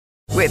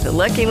With the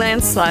Lucky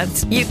Land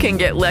Slots, you can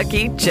get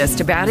lucky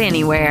just about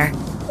anywhere.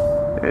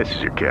 This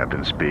is your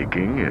captain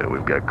speaking.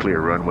 We've got clear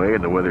runway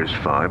and the weather's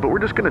fine, but we're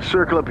just going to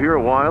circle up here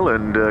a while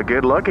and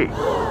get lucky.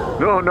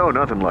 No,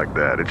 nothing like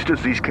that. It's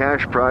just these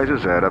cash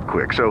prizes add up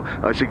quick. So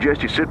I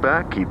suggest you sit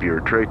back, keep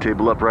your tray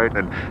table upright,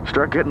 and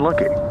start getting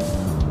lucky.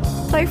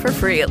 Play for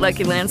free at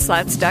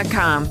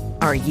LuckyLandSlots.com.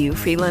 Are you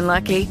feeling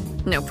lucky?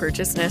 No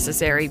purchase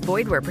necessary.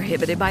 Void where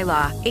prohibited by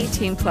law.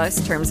 18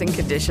 plus terms and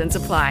conditions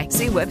apply.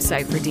 See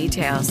website for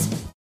details.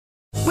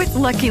 With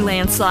Lucky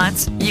Land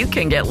Slots, you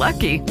can get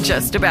lucky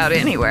just about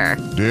anywhere.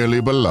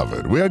 Dearly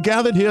beloved, we are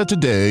gathered here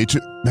today to...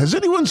 Has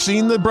anyone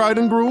seen the bride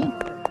and groom?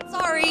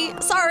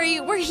 Sorry,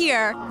 we're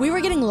here. We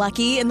were getting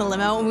lucky in the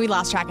limo and we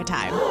lost track of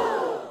time.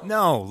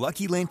 No,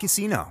 Lucky Land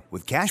Casino,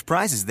 with cash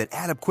prizes that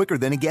add up quicker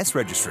than a guest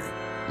registry.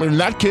 In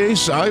that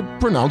case, I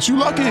pronounce you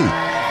lucky.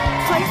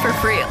 Play for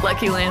free at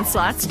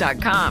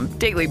LuckyLandSlots.com.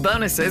 Daily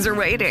bonuses are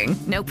waiting.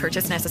 No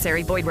purchase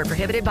necessary. Void where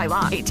prohibited by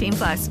law. 18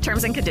 plus.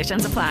 Terms and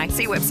conditions apply.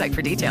 See website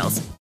for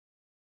details.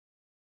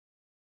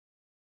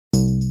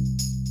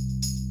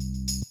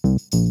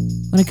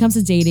 When it comes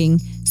to dating,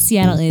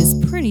 Seattle is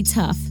pretty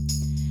tough.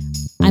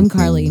 I'm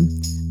Carly.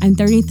 I'm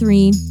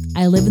 33.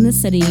 I live in the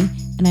city,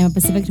 and I'm a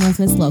Pacific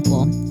Northwest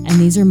local. And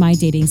these are my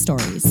dating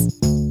stories.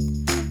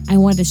 I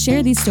wanted to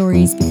share these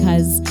stories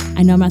because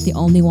I know I'm not the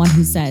only one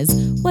who says,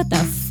 "What the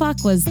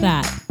fuck was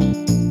that?"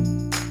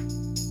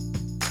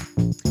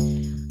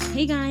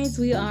 Hey guys,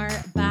 we are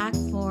back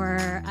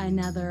for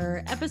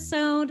another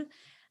episode.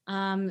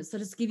 So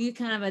just to give you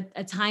kind of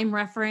a time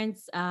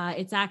reference,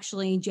 it's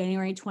actually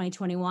January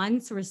 2021.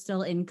 So we're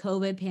still in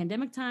COVID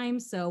pandemic time.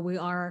 So we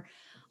are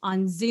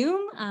on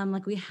Zoom,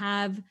 like we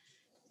have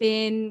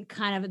been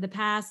kind of in the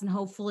past, and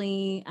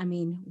hopefully,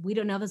 we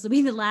don't know if this will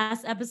be the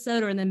last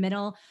episode or in the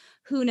middle.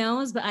 Who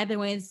knows? But either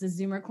way, it's a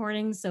Zoom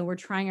recording. So we're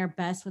trying our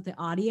best with the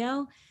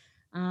audio.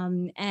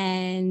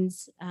 And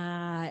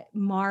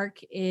Mark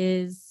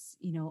is,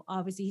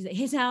 obviously he's at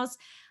his house.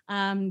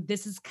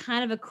 This is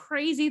kind of a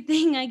crazy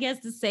thing, I guess,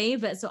 to say,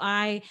 but so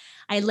I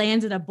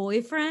landed a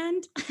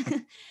boyfriend.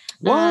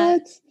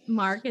 What?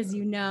 Mark, as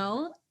you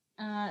know.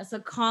 So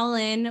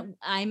Colin,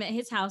 I'm at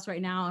his house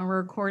right now and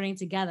we're recording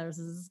together.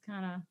 So this is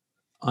kind of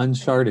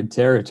uncharted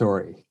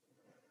territory.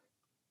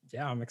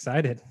 Yeah, I'm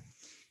excited.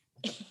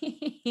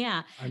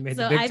 Yeah. I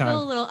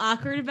feel a little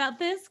awkward about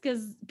this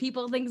because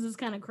people think this is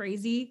kind of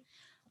crazy.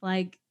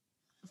 Like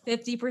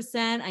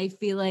 50%, I'm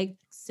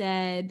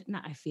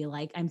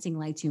saying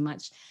like too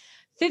much.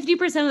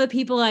 50% of the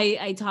people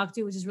I talk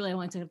to, which is really, I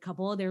went to a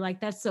couple, they're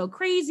like, "That's so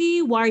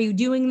crazy. Why are you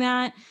doing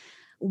that?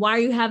 Why are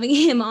you having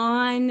him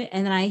on?"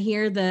 And then I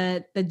hear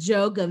the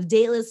joke of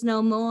 "Dateless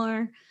No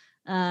More,"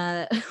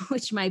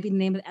 which might be the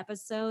name of the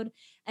episode.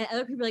 And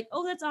other people are like,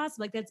 "Oh, that's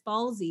awesome. Like, that's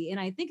ballsy." And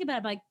I think about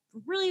it, like,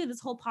 really, this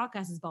whole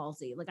podcast is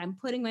ballsy. Like, I'm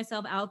putting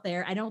myself out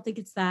there. I don't think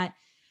it's that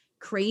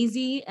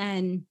crazy.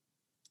 And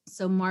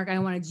so, Mark, I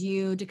wanted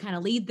you to kind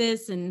of lead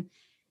this and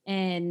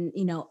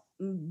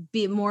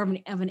be more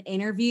of an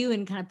interview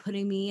and kind of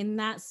putting me in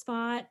that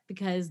spot,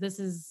 because this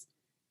is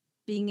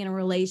being in a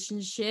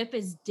relationship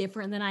is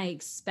different than I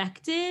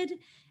expected.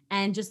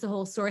 And just the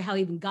whole story, how I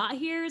even got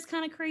here, is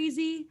kind of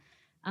crazy.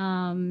 We're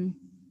going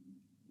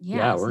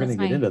to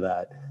get into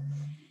that.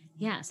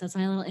 Yeah, so that's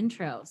my little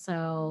intro.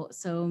 So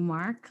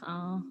Mark,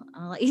 I'll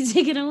let you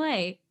take it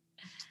away.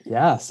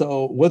 Yeah.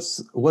 So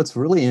what's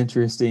really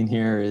interesting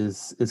here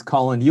is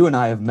Colin, you and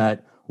I have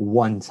met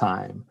one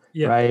time,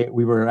 right?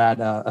 We were at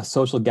a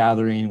social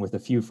gathering with a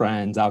few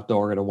friends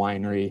outdoor at a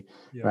winery,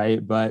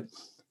 right? But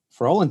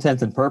for all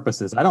intents and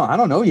purposes, I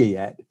don't know you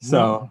yet.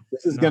 So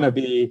this is going to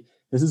be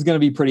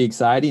pretty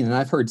exciting. And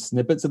I've heard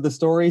snippets of the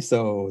story,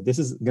 so this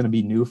is going to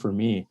be new for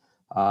me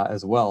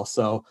as well.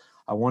 So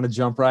I want to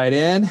jump right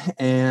in,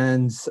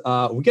 and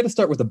we got to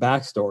start with the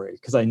backstory,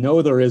 because I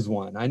know there is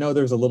one. I know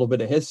there's a little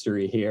bit of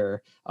history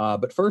here.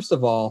 But first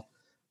of all,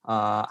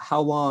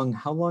 how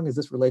long has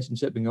this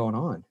relationship been going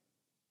on?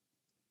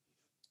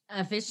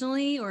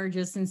 Officially, or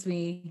just since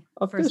we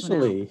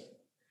officially?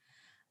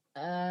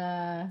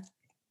 I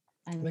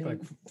think like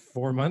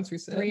 4 months. We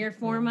said 3 or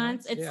 4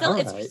 months. It's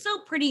still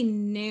pretty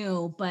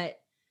new, but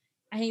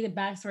I think the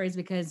backstory is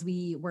because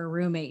we were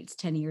roommates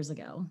 10 years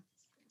ago.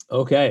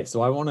 Okay,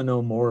 so I want to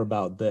know more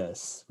about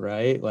this,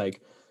 right?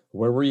 Like,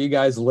 where were you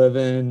guys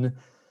living?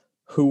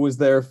 Who was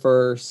there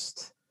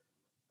first?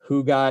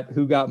 Who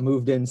got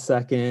moved in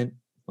second?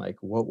 Like,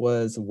 what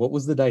was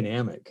the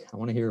dynamic? I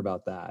want to hear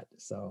about that.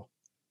 So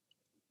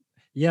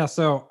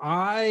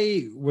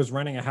I was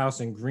renting a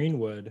house in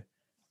Greenwood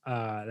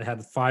that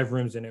had 5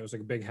 rooms in it. It was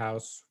like a big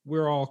house.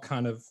 We're all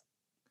kind of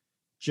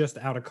just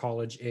out of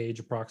college age,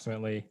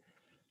 approximately.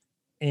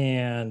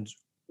 And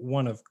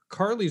one of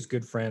Carly's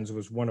good friends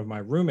was one of my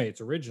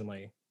roommates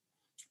originally.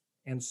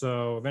 And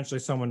so eventually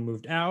someone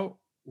moved out.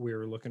 We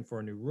were looking for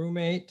a new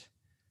roommate.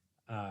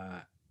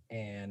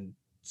 And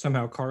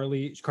somehow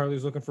Carly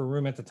was looking for a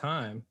room at the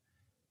time.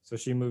 So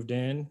she moved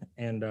in.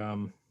 And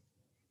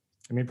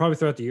probably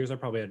throughout the years, I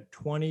probably had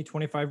 20,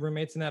 25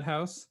 roommates in that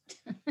house.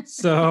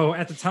 So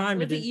at the time...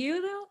 Was it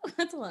you, though?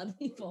 That's a lot of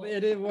people.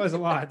 It was a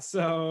lot.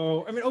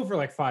 So, I mean, over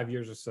like 5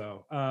 years or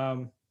so.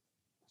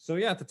 So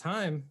yeah, at the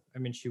time, I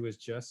mean, she was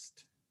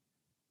just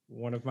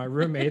one of my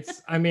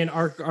roommates. I mean,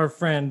 our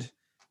friend,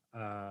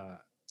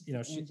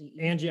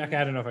 Angie, I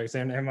don't know if I can say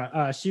her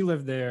name. She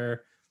lived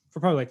there for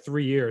probably like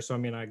 3 years. So, I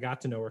mean, I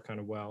got to know her kind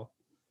of well.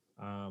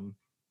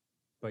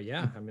 But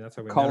yeah, I mean, that's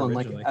how we Colin,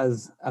 met originally. like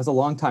as a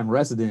longtime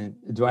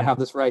resident, do I have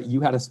this right?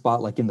 You had a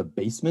spot like in the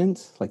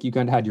basement, like you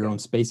kind of had your own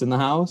space in the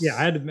house. Yeah,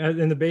 I had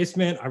in the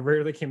basement. I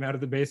rarely came out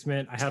of the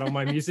basement. I had all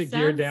my music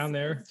gear down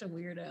there. Such a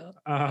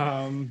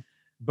weirdo.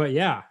 But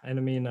yeah, and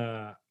I mean,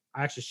 I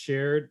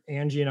actually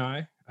Angie and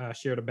I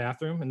shared a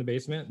bathroom in the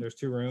basement. There's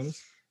 2 rooms.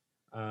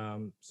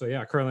 So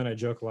yeah, Carly and I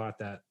joke a lot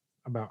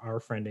about our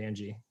friend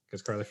Angie,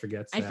 because Carly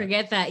forgets. I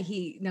forget that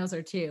he knows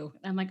her too.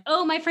 I'm like,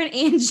 oh, my friend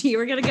Angie,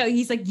 we're gonna go.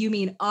 He's like, you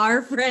mean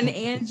our friend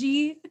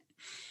Angie?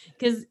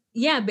 Because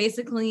yeah,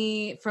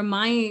 basically from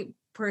my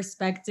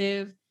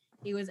perspective,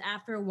 it was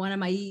after one of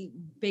my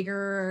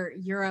bigger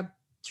Europe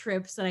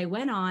trips that I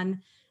went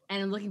on,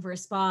 and I'm looking for a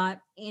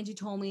spot. Angie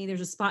told me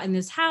there's a spot in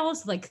this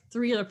house, like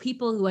 3 other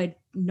people who I had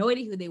no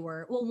idea who they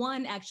were. Well,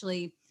 one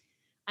actually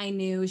I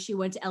knew. She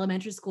went to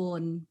elementary school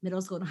and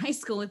middle school and high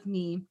school with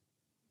me.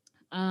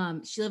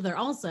 She lived there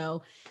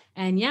also.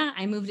 And yeah,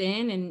 I moved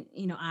in, and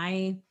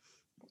it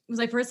was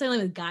my first time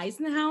living with guys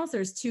in the house.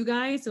 There's 2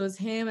 guys. So it was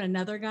him and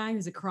another guy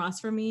who's across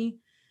from me.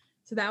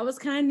 So that was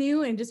kind of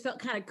new and just felt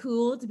kind of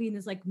cool to be in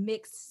this like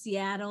mixed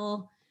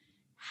Seattle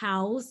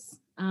house.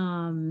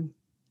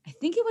 I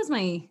think it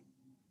might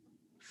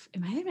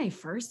have been my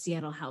first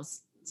Seattle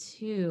house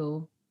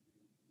too,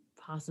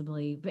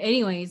 possibly. But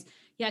anyways,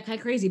 yeah, kind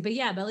of crazy. But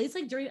yeah, but at least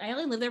like I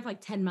only lived there for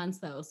like 10 months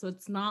though. So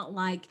it's not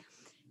like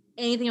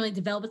anything really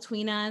developed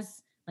between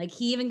us. Like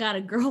he even got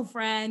a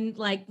girlfriend,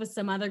 like with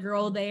some other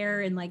girl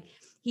there. And like,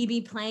 he'd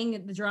be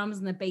playing the drums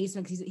in the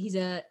basement because he's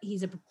a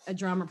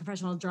drummer,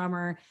 professional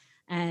drummer.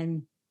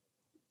 And,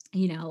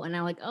 and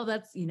I'm like, oh,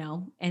 that's,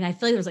 and I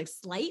feel like there's like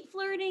slight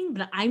flirting,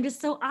 but I'm just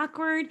so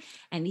awkward.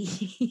 And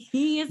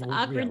he is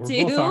awkward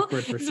too. Both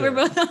awkward for sure.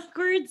 We're both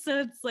awkward. So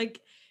it's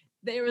like,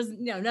 there was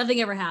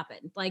nothing ever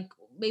happened. Like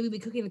maybe we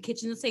cook in the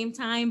kitchen at the same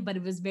time, but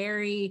it was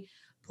very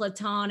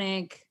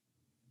platonic.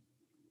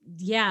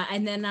 Yeah.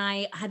 And then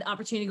I had the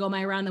opportunity to go on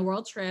my around the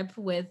world trip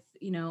with,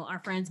 our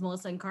friends,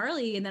 Melissa and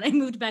Carly. And then I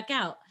moved back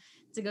out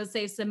to go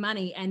save some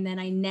money. And then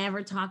I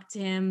never talked to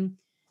him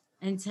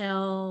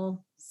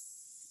until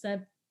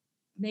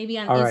maybe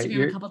on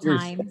Instagram a couple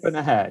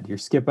times. You're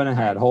skipping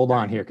ahead. Hold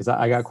on here, because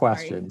I got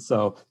questions.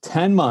 So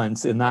 10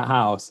 months in that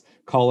house,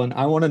 Colin,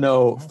 I want to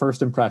know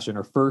first impression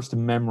or first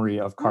memory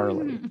of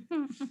Carly.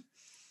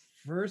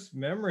 First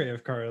memory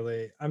of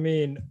Carly. I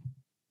mean,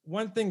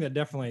 one thing that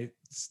definitely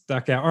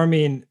stuck out, or I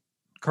mean,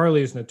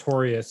 Carly is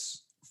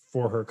notorious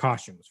for her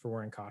costumes, for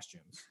wearing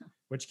costumes,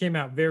 which came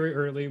out very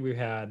early. We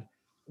had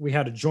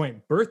a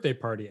joint birthday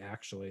party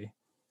actually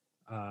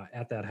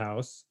at that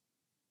house.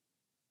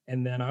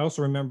 And then I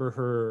also remember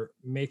her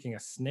making a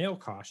snail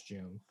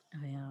costume.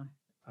 Oh yeah.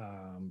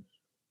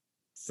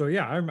 So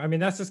yeah, I mean,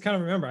 that's just kind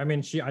of remember. I mean,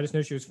 I just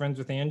knew she was friends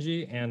with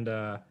Angie,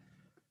 and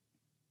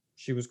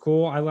she was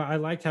cool. I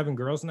liked having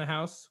girls in the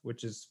house,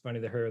 which is funny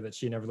to her that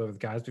she never lived with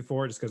guys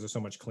before, just because they're so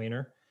much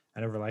cleaner.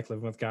 I never liked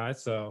living with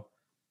guys. So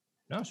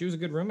no, she was a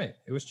good roommate.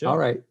 It was chill. All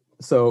right.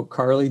 So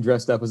Carly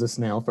dressed up as a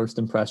snail, first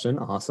impression.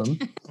 Awesome.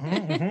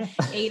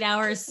 8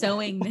 hours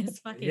sewing this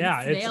fucking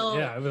snail.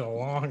 It was a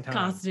long time.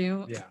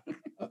 Costume. Yeah.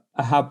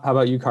 How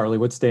about you, Carly?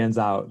 What stands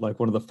out? Like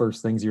one of the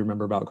first things you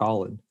remember about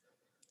Colin?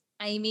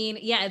 I mean,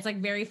 yeah, it's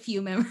like very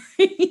few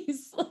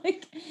memories.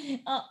 Like,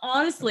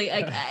 honestly,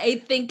 like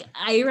I think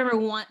I remember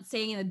once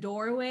staying in the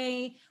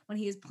doorway when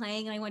he was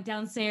playing, and I went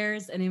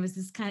downstairs, and it was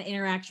this kind of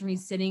interaction where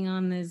he's sitting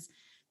on this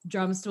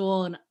drum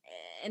stool,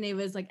 and it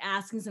was like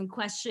asking some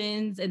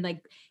questions, and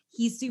like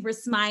he's super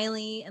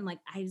smiley, and like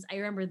I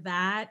remember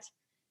that,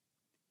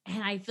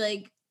 and I feel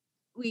like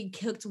we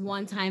cooked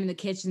one time in the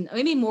kitchen,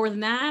 maybe more than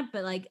that,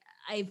 but like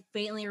I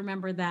faintly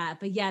remember that.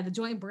 But yeah, the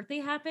joint birthday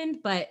happened,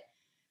 but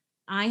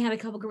I had a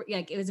couple,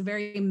 like it was a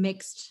very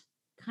mixed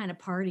kind of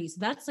party. So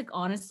that's like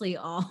honestly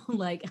all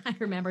like I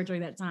remember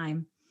during that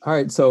time. All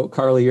right. So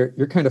Carly,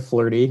 you're kind of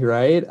flirty,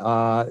 right?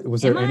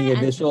 Was there any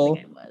initial,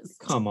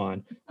 come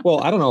on.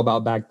 Well, I don't know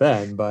about back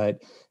then,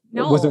 but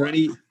was there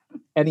any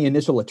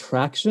initial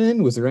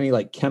attraction? Was there any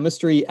like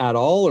chemistry at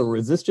all? Or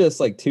was this just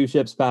like 2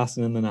 ships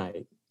passing in the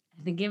night?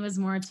 I think it was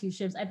more 2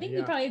 ships. I think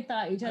we probably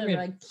thought each other were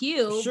like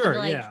cute. Sure,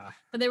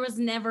 but there was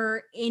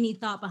never any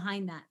thought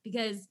behind that,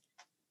 because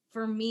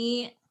for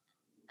me,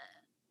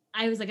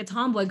 I was like a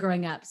tomboy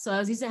growing up. So I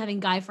was used to having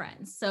guy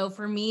friends. So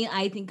for me,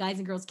 I think guys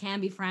and girls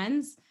can be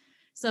friends.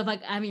 So if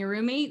like I'm your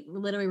roommate,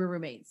 literally we're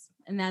roommates,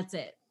 and that's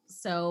it.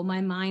 So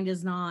my mind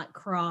does not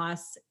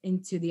cross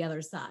into the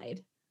other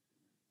side.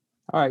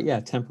 All right. Yeah.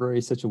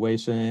 Temporary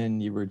situation.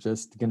 You were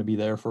just going to be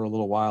there for a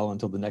little while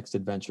until the next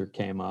adventure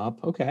came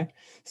up. Okay.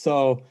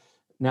 So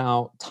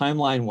now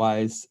timeline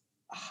wise,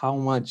 how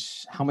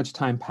much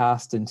time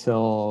passed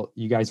until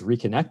you guys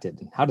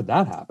reconnected? How did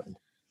that happen?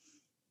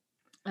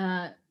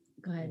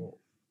 Go ahead.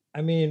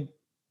 I mean,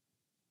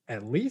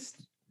 at least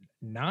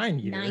 9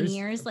 years. 9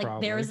 years. Like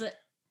probably. there was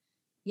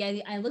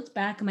I looked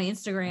back on my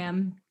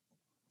Instagram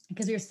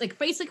because we were like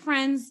Facebook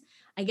friends,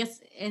 I guess,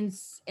 and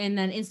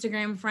then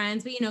Instagram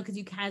friends, but because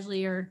you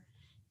casually are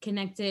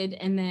connected.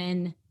 And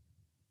then,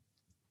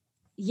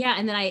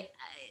 I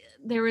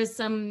there was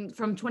some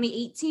from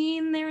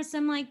 2018. There was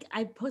some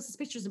I posted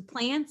pictures of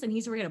plants, and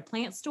he's working at a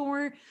plant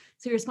store.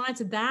 So he responded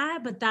to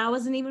that, but that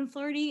wasn't even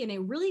flirty. And it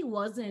really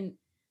wasn't.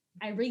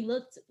 I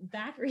re-looked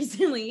back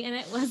recently, and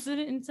it wasn't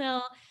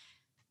until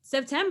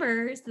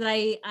September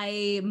that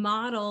I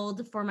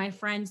modeled for my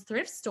friend's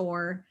thrift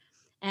store,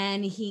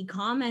 and he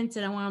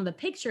commented on one of the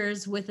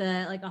pictures with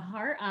a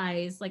heart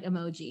eyes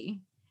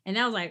emoji. And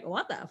I was like,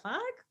 what the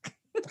fuck?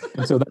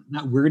 And so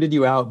that weirded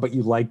you out, but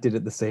you liked it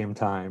at the same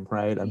time,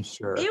 right? I'm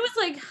sure. It was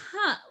like,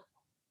 huh.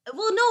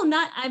 Well, no,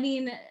 not, I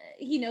mean,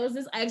 he knows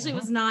this. I actually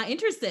was not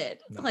interested.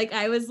 No.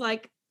 I was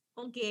like,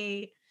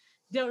 okay,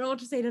 don't know what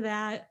to say to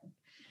that.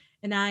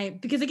 And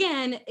because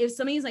again, if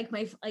somebody's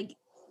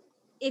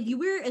if you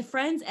were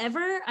friends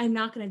ever, I'm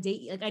not going to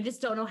date you. I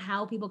just don't know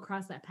how people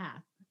cross that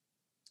path.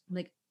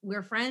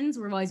 We're friends.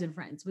 We've always been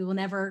friends. We will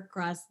never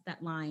cross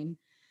that line.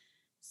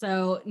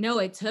 So no,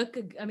 it took,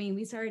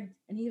 we started,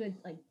 and he would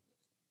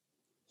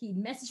he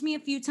messaged me a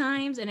few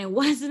times, and it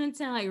wasn't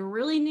until I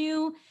really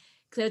knew,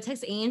 because I would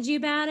text Angie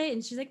about it,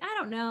 and she's like, I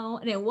don't know.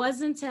 And it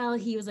wasn't until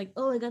he was like,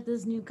 oh, I got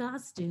this new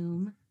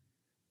costume.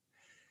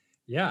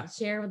 Yeah.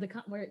 Share with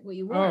what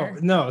you wore. Oh,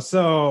 no.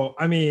 So,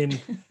 I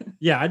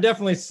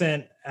definitely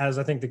sent, as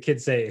I think the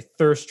kids say, a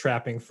thirst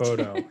trapping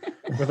photo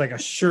with a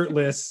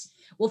shirtless.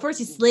 Well, first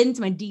he slid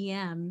into my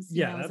DMs.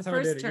 Yeah, that's the how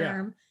first I did it,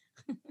 term.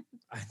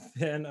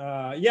 Then,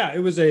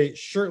 it was a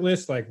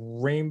shirtless,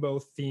 rainbow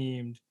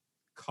themed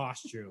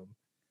costume.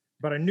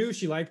 But I knew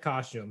she liked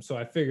costumes, so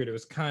I figured it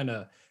was kind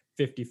of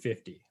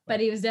 50-50. But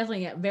he was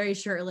definitely very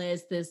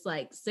shirtless, this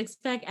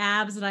six-pack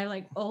abs, and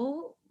I'm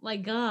oh my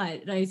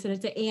God. And I said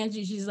it to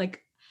Angie, she's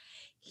like,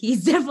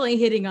 he's definitely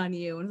hitting on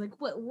you. And I was like,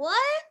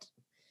 what?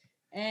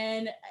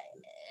 And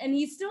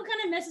he still kind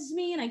of messaged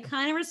me, and I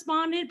kind of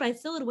responded, but I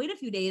still had to wait a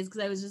few days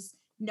because I was just,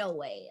 no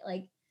way.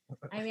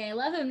 I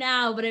love him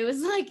now, but it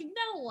was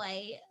no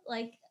way.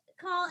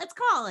 It's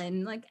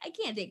Colin. I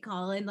can't date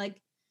Colin.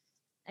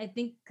 I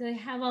think I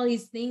have all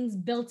these things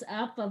built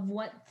up of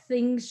what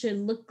things should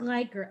look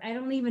like, or I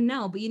don't even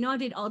know. But I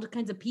date all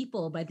kinds of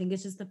people, but I think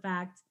it's just the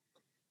fact.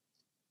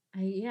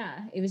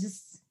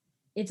 It's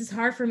just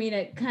hard for me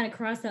to kind of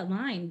cross that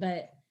line.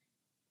 But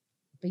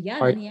yeah,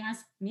 then he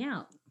asked me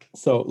out.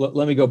 So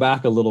let me go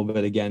back a little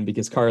bit again,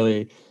 because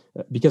Carly,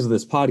 because of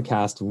this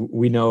podcast,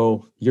 we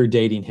know your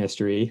dating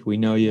history. We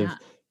know you've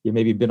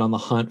maybe been on the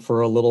hunt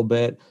for a little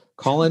bit.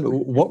 Colin,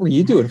 what were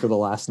you doing for the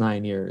last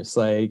 9 years?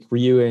 Were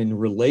you in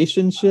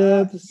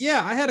relationships?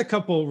 I had a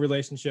couple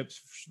relationships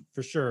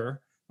for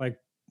sure.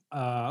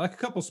 A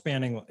couple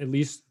spanning at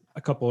least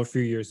a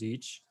few years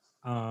each.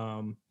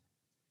 But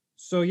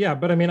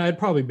I'd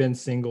probably been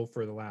single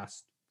for the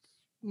last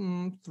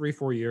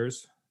 3-4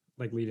 years,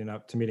 leading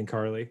up to meeting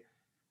Carly.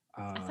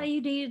 I thought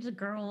you dated a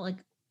girl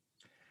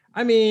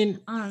on and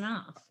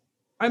off.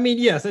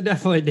 Yes, I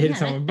definitely dated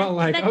someone, but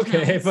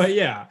okay, counts. But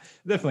yeah,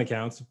 definitely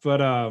counts. But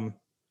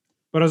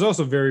I was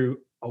also very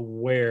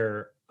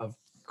aware of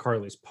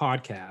Carly's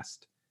podcast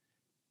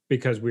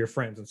because we were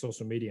friends on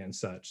social media and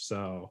such.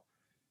 So,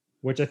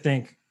 which I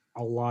think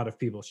a lot of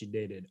people she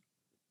dated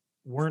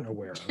weren't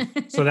aware of.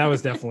 So that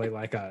was definitely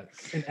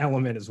an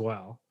element as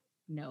well.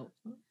 No,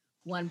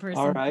 one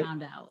person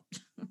found out.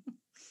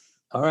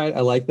 All right. I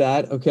like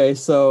that. Okay.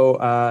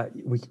 So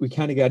we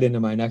kind of got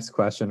into my next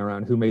question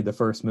around who made the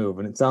first move.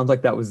 And it sounds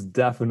like that was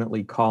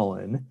definitely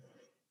Colin.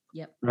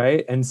 Yep.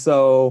 Right. And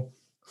so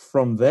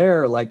from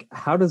there,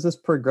 how does this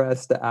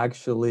progress to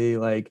actually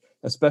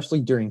especially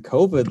during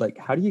COVID,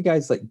 how do you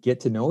guys get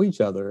to know each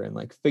other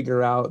and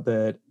figure out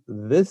that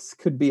this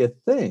could be a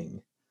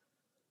thing?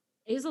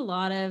 It was a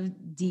lot of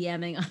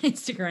DMing on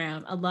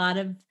Instagram, a lot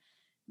of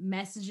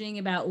messaging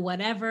about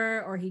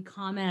whatever, or he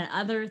commented on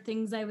other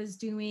things I was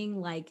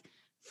doing,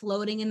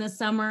 floating in the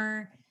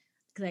summer,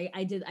 because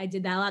I did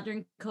that a lot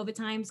during COVID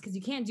times, because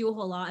you can't do a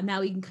whole lot, and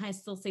now we can kind of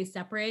still stay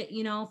separate,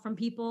 from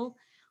people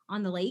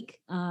on the lake.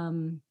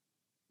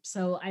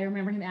 So I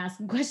remember him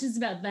asking questions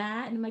about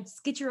that, and I'm like,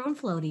 just get your own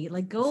floaty,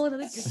 go with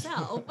it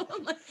yourself.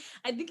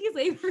 I think he's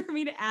waiting for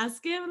me to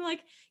ask him. I'm like,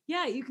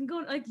 yeah, you can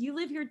go. You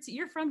live here,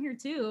 you're from here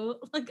too.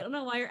 I don't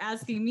know why you're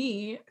asking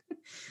me.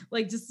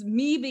 Just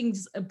me being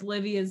just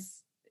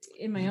oblivious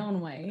in my own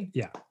way.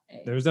 Yeah,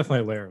 there's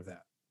definitely a layer of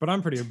that. But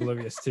I'm pretty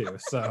oblivious too,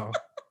 so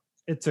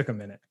it took a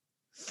minute.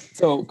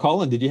 So,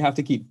 Colin, did you have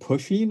to keep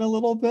pushing a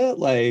little bit?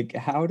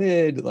 How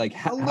did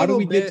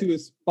we get to a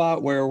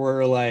spot where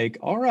we're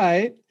all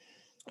right?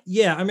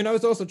 Yeah, I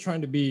was also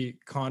trying to be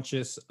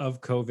conscious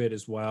of COVID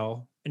as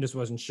well, and just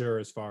wasn't sure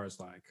as far as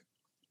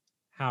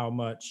how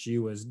much she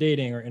was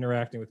dating or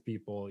interacting with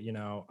people,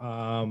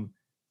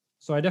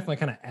 So I definitely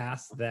kind of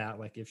asked that,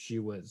 if she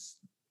was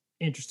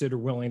interested or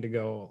willing to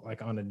go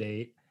on a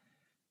date.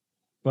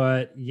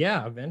 But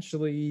yeah,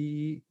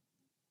 eventually,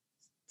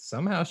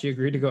 somehow she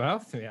agreed to go out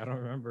with me. I don't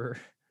remember.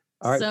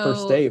 All right,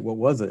 first date, what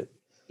was it?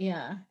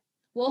 Yeah.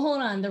 Well,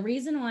 hold on. The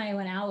reason why I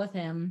went out with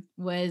him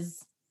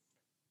was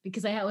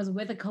because I was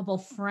with a couple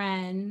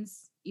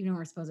friends, even though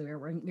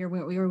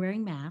we were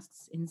wearing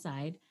masks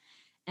inside.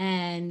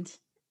 And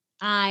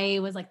I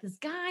was like, this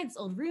guy, this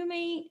old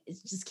roommate,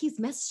 just keeps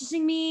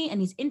messaging me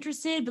and he's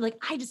interested, but like,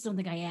 I just don't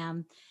think I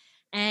am.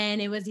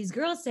 And it was these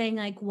girls saying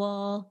like,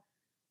 well,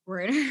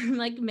 we're in our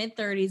like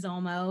mid-30s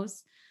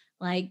almost.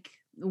 Like,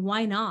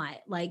 why not?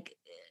 Like,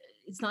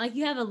 it's not like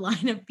you have a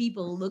line of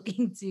people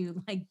looking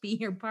to like be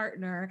your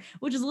partner,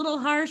 which is a little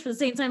harsh, but at the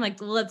same time,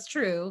 like, well, that's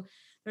true.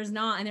 There's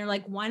not. And they're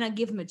like, why not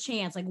give him a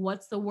chance? Like,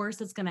 what's the worst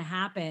that's going to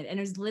happen? And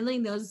there's literally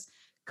those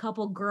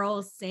couple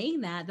girls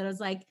saying that I was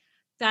like,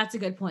 that's a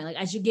good point. Like,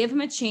 I should give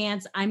him a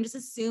chance. I'm just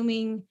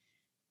assuming,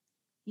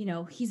 you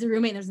know, he's a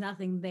roommate. There's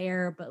nothing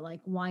there, but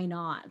like, why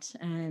not?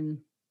 And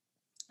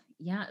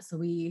yeah, so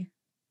we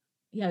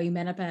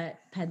met up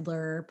at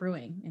Peddler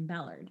Brewing in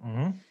Ballard.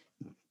 Mm-hmm.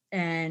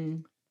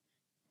 And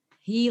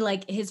he,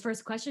 like, his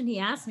first question he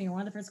asked me, or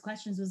one of the first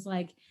questions was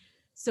like,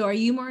 so are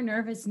you more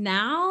nervous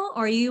now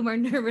or are you more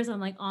nervous on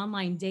like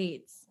online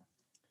dates?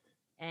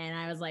 And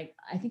I was like,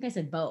 I think I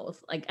said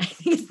both. Like, I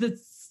think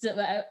it's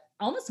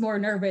almost more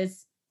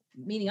nervous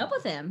meeting up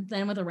with him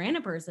than with a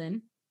random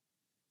person.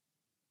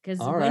 Because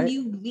when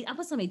you meet up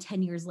with somebody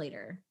 10 years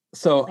later.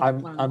 So like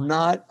I'm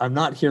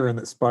not hearing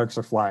that sparks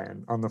are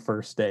flying on the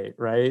first date,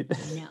 right?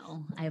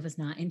 No, I was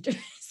not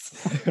interested.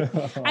 I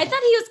thought he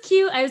was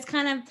cute.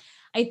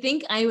 I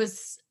think I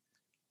was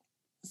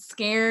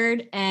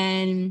scared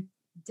and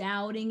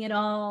doubting it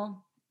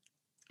all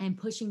and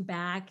pushing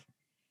back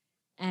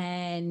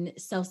and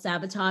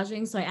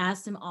self-sabotaging. So I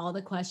asked him all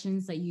the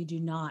questions that you do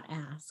not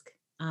ask.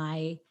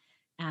 I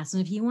asked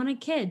him if he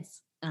wanted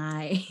kids.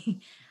 I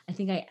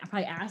think I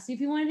probably asked you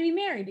if you wanted to be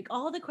married. Like,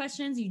 all the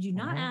questions you do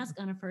not ask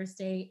on a first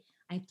date,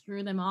 I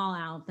threw them all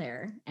out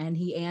there and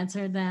he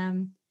answered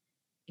them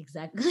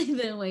exactly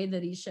the way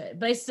that he should.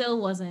 But I still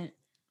wasn't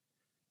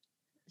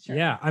sure.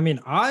 Yeah, I mean,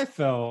 I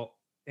felt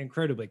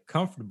incredibly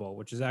comfortable,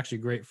 which is actually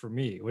great for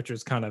me, which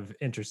was kind of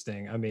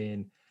interesting. I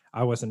mean,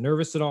 I wasn't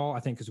nervous at all, I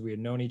think, because we had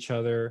known each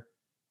other.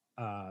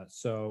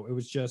 So it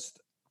was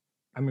just,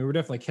 I mean, we're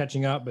definitely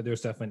catching up, but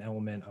there's definitely an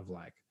element of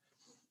like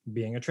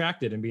being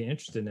attracted and being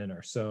interested in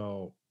her.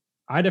 So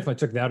I definitely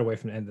took that away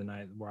from the end of the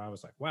night, where I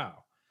was like,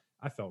 wow,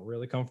 I felt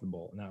really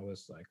comfortable. And that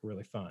was like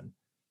really fun.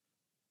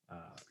 I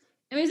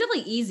mean, it's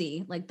definitely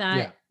easy like that.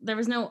 Yeah. There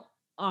was no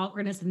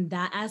awkwardness in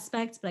that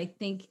aspect, but I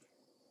think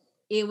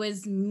it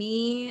was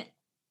me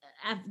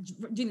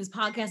after doing this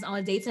podcast, all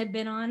the dates I've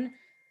been on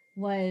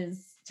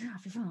was turn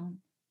off your phone.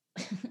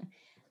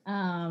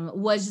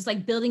 Was just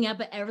like building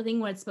up everything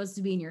what it's supposed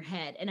to be in your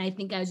head. And I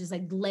think I was just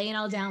like laying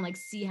all down, like,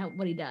 see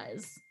what he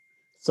does.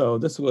 So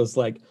this was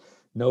like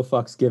no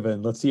fucks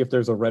given. Let's see if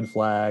there's a red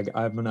flag.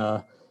 I'm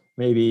gonna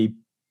maybe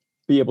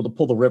be able to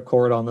pull the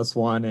ripcord on this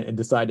one and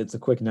decide it's a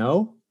quick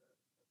no.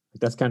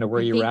 That's kind of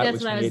where you're at.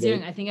 That's what I was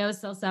doing. I think I was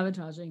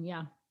self-sabotaging.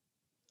 Yeah.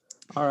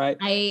 All right.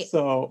 I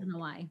don't know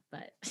why,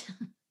 but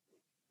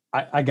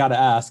I gotta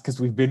ask,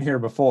 because we've been here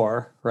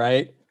before,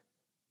 right?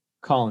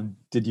 Colin,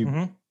 did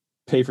you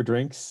pay for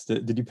drinks?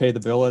 Did you pay the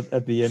bill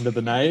at the end of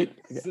the night?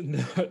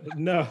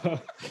 No.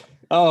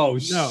 Oh, no.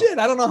 Shit.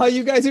 I don't know how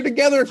you guys are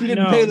together if you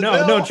didn't pay the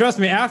bill. No, trust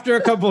me. After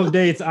a couple of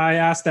dates, I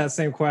asked that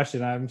same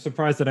question. I'm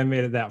surprised that I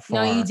made it that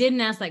far. No, you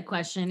didn't ask that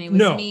question. It was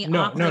me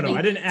awkwardly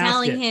I didn't ask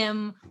telling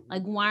him,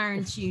 like, why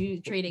aren't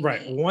you treating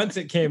right. me? Once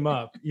it came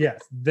up,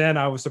 yes. Then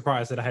I was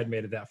surprised that I had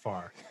made it that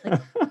far.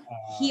 Like,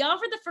 he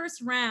offered the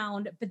first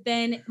round, but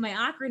then my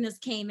awkwardness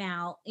came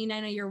out. And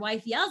I know your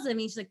wife yells at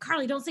me. She's like,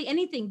 Carly, don't say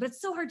anything. But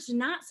it's so hard to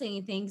not say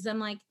anything because I'm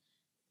like,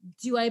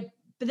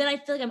 but then I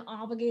feel like I'm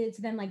obligated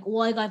to then like,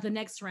 well, I got the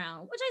next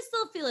round, which I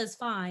still feel is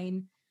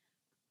fine.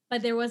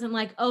 But there wasn't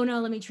like, oh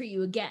no, let me treat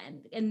you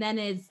again. And then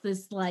it's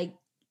this like,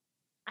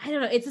 I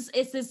don't know,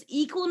 it's this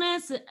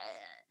equalness,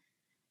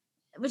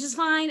 which is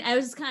fine. I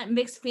was just kind of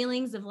mixed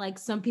feelings of like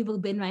some people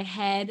have been in my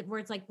head where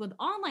it's like with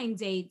online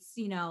dates,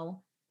 you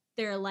know,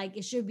 they're like,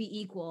 it should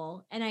be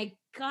equal. And I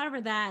got over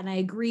that. And I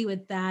agree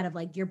with that of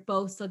like, you're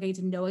both still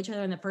getting to know each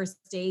other on the first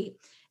date.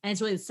 And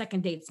it's really the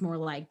second date's more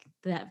like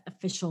that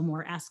official,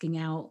 more asking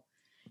out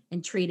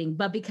and trading.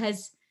 But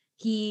because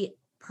he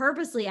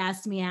purposely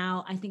asked me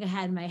out, I think I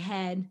had in my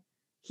head,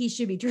 he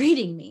should be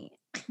treating me.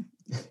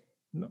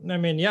 I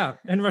mean, yeah,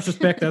 in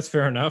retrospect, that's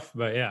fair enough,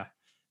 but yeah.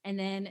 And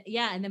then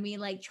we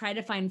like tried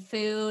to find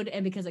food,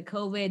 and because of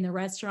COVID and the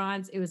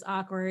restaurants, it was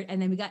awkward.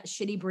 And then we got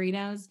shitty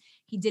burritos.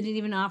 He didn't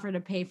even offer to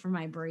pay for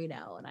my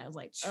burrito. And I was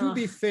like, to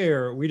be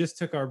fair, we just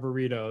took our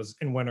burritos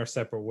and went our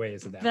separate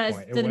ways at that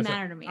point. It didn't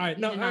matter to me. All right,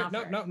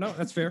 no,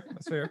 that's fair.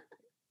 That's fair.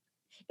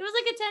 It was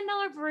like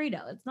a $10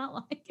 burrito. It's not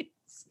like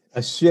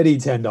a shitty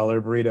 $10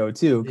 burrito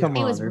too. Come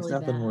on, there's really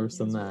nothing bad. worse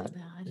than that.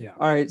 Really yeah.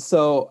 All right.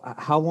 So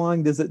how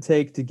long does it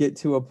take to get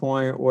to a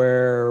point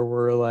where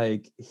we're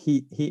like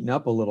heating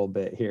up a little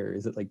bit here?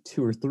 Is it like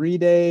 2 or 3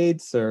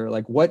 dates, or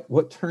like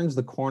what turns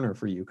the corner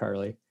for you,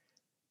 Carly?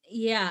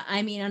 Yeah.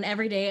 I mean, on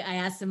every day I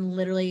asked him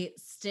literally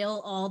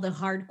still all the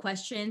hard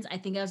questions. I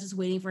think I was just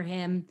waiting for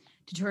him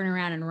to turn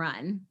around and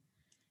run.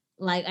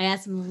 Like I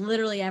asked him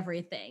literally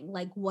everything.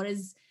 Like what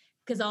is,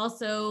 because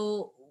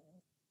also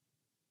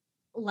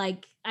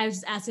like I was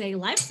just asking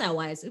lifestyle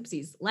wise,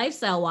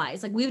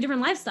 like we have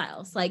different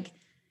lifestyles. Like,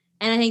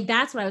 and I think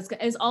that's what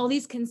it was all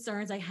these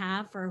concerns I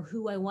have for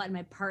who I want in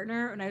my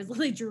partner. And I was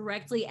literally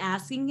directly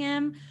asking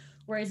him.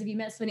 Whereas if you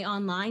met somebody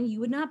online, you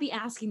would not be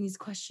asking these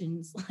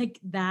questions like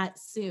that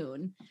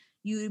soon.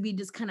 You would be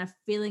just kind of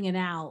feeling it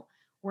out.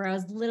 Where I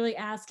was literally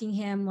asking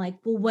him like,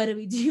 well, what do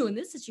we do in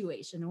this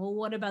situation? Well,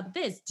 what about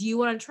this? Do you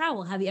want to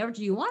travel?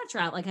 Do you want to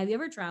travel? Like, have you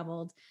ever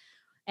traveled?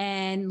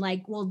 And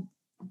like, well,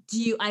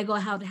 I go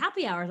out to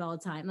happy hours all the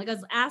time? Like I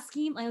was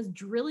asking, I was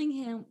drilling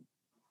him.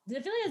 Did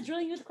I feel like I was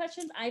drilling you with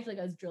questions? I feel like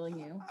I was drilling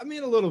you. I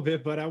mean, a little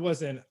bit, but I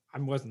wasn't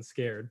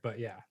scared, but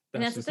yeah.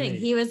 And that's the thing.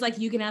 He was like,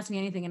 you can ask me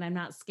anything and I'm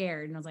not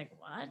scared. And I was like,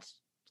 what?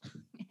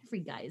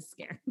 Every guy is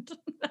scared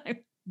that I've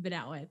been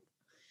out with.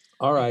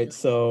 All right.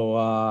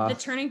 So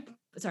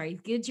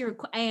get your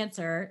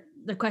answer,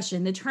 the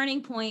question. The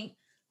turning point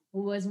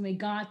was when we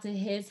got to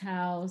his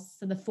house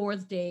for the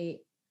 4th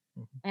date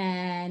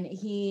and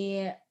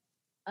he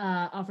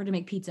offered to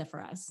make pizza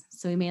for us.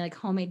 So we made like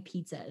homemade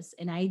pizzas.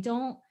 And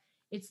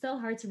it's so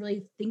hard to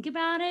really think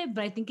about it,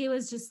 but I think it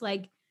was just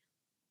like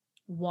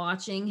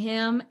watching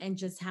him and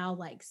just how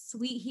like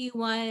sweet he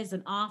was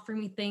and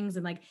offering me things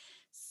and like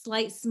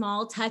slight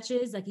small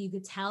touches. Like you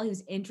could tell he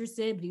was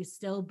interested, but he was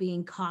still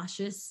being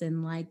cautious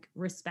and like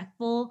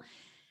respectful.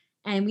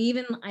 And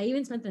I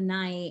even spent the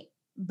night,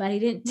 but he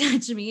didn't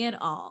touch me at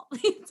all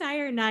the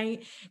entire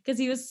night because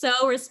he was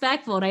so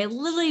respectful. And I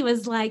literally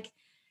was like,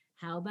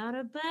 how about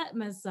a butt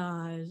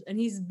massage? And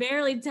he's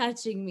barely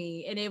touching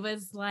me. And it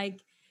was like,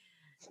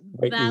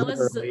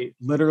 wait,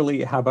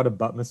 literally, how about a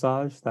butt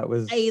massage? I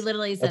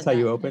literally said that's how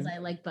you open. I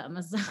like butt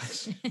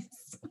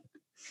massages.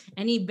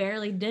 And he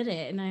barely did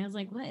it. And I was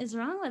like, what is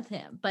wrong with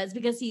him? But it's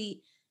because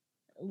he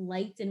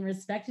liked and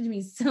respected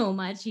me so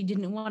much. He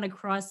didn't want to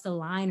cross the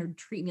line or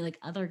treat me like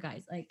other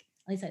guys. Like,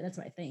 at least that's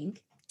what I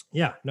think.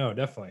 Yeah, no,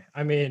 definitely.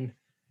 I mean,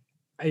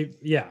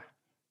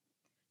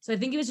 So I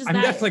think it was just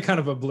I'm definitely kind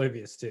of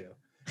oblivious too.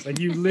 Like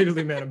you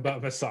literally meant a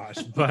butt massage,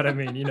 but I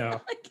mean,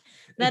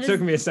 it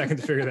took me a second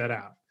to figure that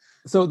out.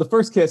 So the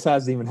first kiss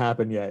hasn't even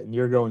happened yet, and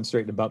you're going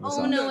straight to butt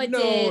massage. Oh no, it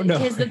did.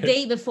 Because the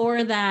date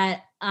before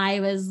that, I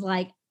was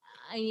like,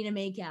 I need to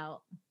make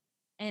out.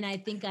 And I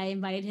think I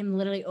invited him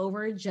literally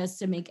over just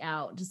to make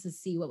out, just to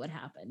see what would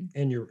happen.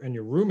 And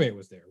your roommate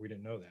was there. We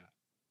didn't know that.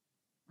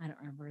 I don't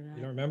remember that.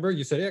 You don't remember?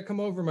 You said, yeah, come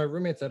over. My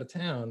roommate's out of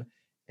town.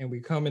 And we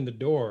come in the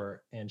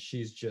door and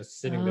she's just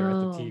sitting there at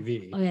the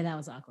TV. Oh yeah, that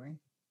was awkward.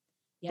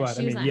 Yeah, but,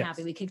 she was not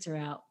happy. We kicked her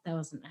out. That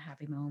wasn't a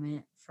happy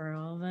moment for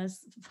all of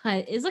us,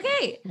 but it's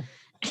okay.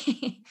 So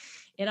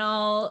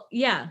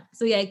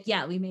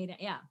we made it.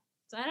 Yeah.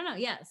 So I don't know.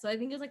 Yeah. So I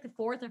think it was like the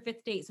 4th or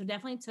 5th date. So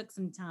definitely took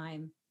some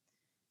time.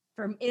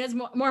 It was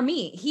more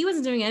me. He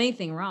wasn't doing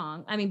anything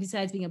wrong. I mean,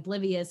 besides being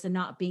oblivious and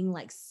not being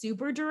like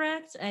super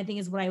direct, I think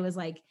is what I was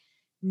like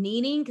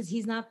needing because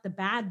he's not the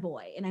bad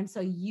boy. And I'm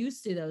so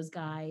used to those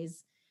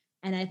guys.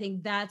 And I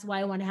think that's why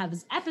I want to have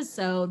this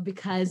episode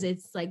because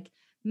it's like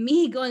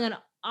me going on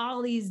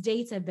all these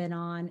dates I've been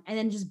on and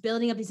then just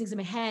building up these things in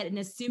my head and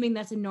assuming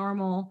that's a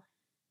normal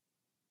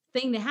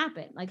thing to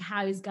happen. Like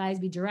how these guys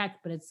be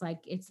direct, but it's like,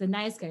 it's the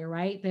nice guy,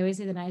 right? They always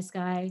say the nice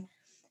guy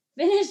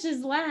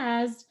finishes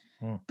last,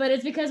 but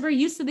it's because we're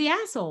used to the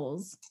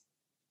assholes.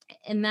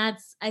 And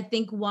that's, I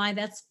think why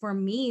that's for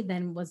me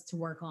then was to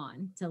work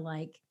on to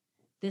like,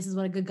 this is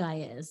what a good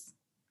guy is.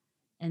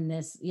 And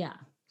this, yeah.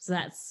 So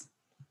that's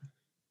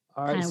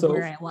all right, kind of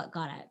where I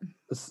got at.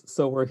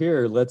 So we're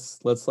here.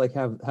 Let's like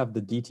have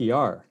the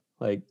DTR.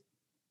 Like,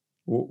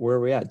 where are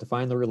we at?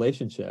 Define the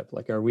relationship.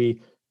 Like, are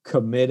we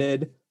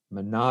committed,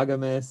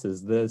 monogamous?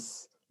 Is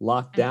this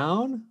locked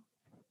down?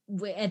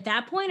 At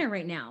that point or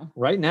right now?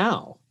 Right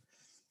now.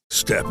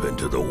 Step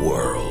into the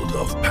world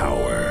of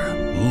power,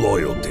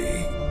 loyalty,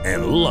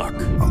 and luck.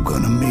 I'm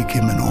gonna make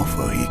him an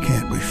offer he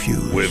can't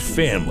refuse. With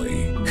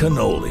family,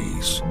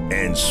 cannolis,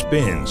 and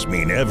spins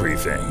mean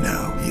everything.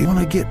 Now, you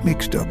wanna get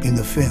mixed up in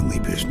the family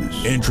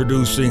business.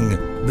 Introducing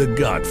The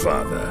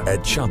Godfather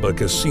at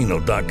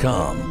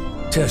ChumbaCasino.com.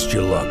 Test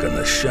your luck in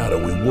the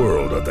shadowy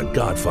world of The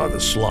Godfather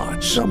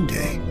slot.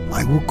 Someday,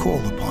 I will call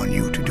upon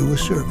you to do a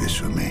service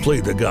for me. Play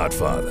The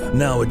Godfather,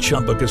 now at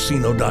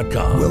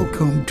ChumbaCasino.com.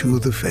 Welcome to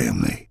the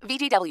family.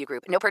 VGW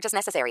Group. No purchase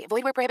necessary.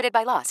 Void where prohibited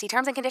by law. See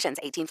terms and conditions.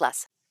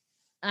 18+.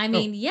 I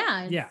mean,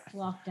 it's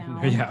locked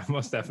down. Yeah,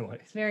 most definitely.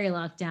 It's very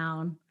locked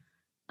down.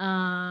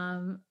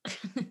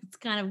 It's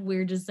kind of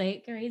weird to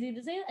say, crazy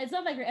to say. It's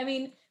not that great. I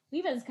mean,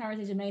 we've had this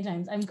conversation many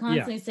times. I'm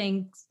constantly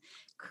saying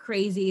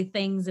crazy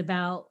things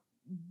about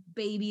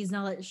babies and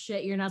all that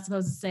shit you're not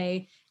supposed to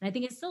say. And I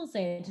think I still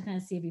say it to kind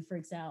of see if he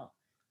freaks out.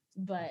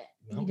 But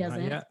he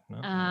doesn't.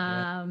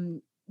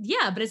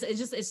 But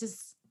it's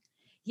just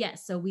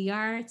yes. So we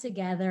are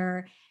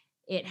together.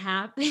 It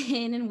happened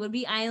in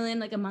Whidbey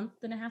Island like a month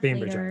and a half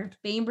later.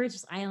 Bainbridge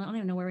Island. I don't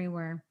even know where we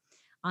were.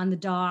 On the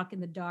dock in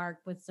the dark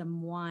with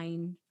some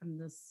wine from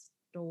the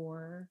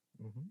store.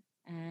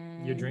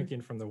 And you're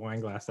drinking from the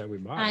wine glass that we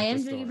bought. I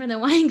am drinking from the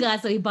wine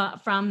glass that we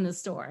bought from the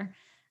store.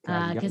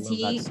 Because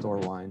he, that store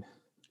wine.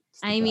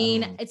 I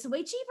mean, it's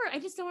way cheaper. I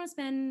just don't want to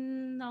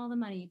spend all the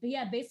money. But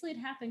yeah, basically it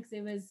happened because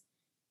it was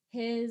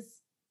his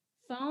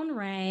phone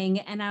rang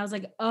and I was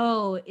like,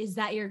 oh, is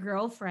that your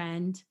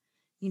girlfriend?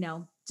 You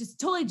know, just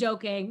totally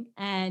joking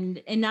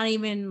and not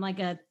even like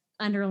a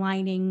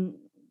underlining,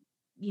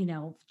 you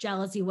know,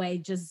 jealousy way,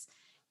 just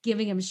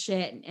giving him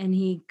shit. And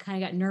he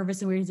kind of got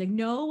nervous and weird. He's like,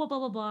 no, blah, blah,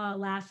 blah, blah,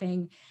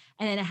 laughing.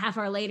 And then a half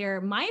hour later,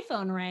 my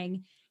phone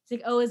rang. He's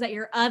like, oh, is that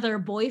your other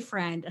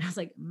boyfriend? And I was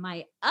like,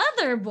 my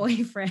other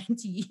boyfriend?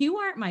 You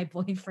aren't my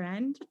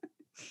boyfriend.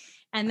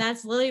 And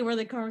that's literally where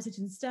the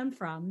conversation stemmed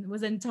from,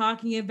 was in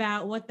talking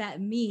about what that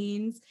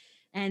means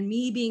and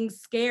me being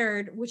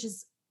scared, which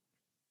is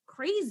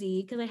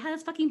crazy because I had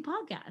this fucking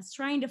podcast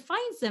trying to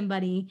find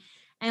somebody.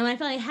 And when I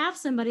feel like I have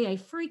somebody, I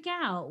freak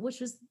out,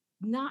 which was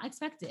not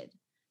expected.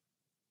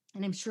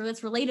 And I'm sure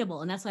that's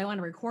relatable. And that's why I want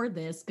to record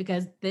this,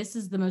 because this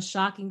is the most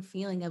shocking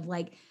feeling of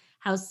like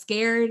how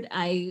scared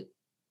I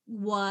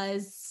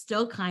was,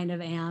 still kind of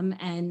am,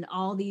 and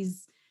all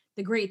these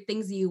the great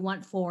things that you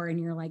want for, and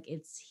you're like,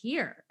 it's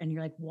here. And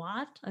you're like,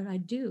 what did I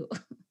do?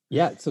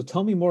 Yeah. So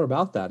tell me more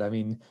about that. I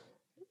mean,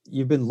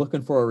 you've been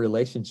looking for a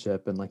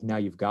relationship and like now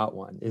you've got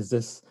one. Is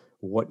this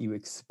what you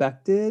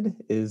expected?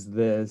 Is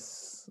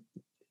this?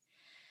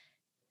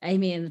 I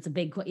mean, it's a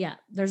big, yeah,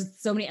 there's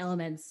so many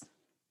elements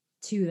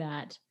to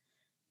that.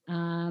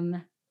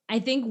 I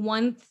think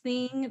one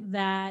thing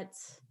that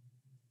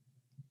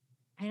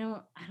I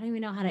don't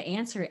even know how to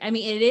answer it. I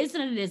mean, it is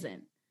and it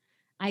isn't.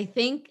 I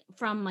think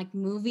from like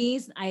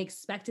movies, I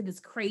expected this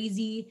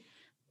crazy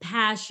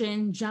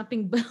passion,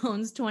 jumping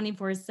bones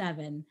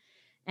 24/7.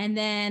 And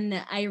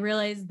then I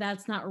realized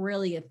that's not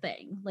really a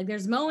thing. Like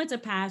there's moments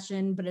of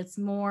passion, but it's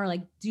more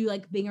like, do you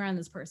like being around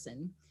this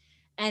person?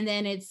 And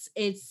then it's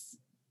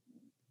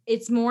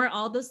more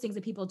all those things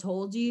that people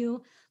told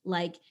you,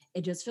 like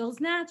it just feels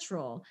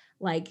natural,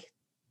 like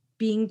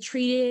being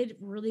treated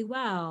really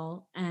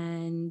well.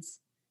 And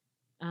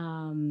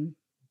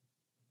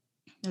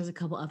there's a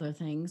couple other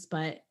things,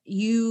 but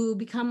you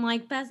become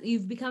like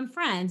you've become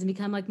friends and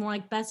become like more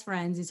like best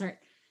friends. You start,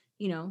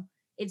 you know,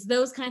 it's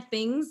those kind of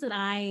things that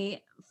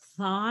I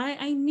thought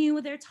I knew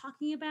what they're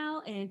talking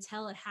about. And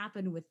until it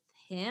happened with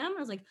him, I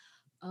was like,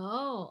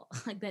 oh,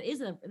 like that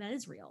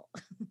is real.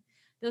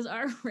 Those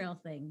are real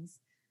things.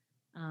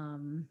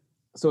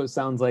 So it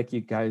sounds like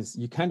you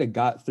kind of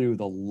got through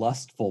the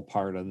lustful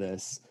part of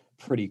this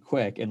pretty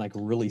quick and like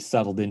really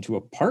settled into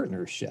a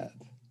partnership.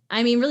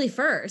 I mean, really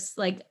first,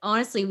 like,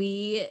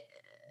 honestly,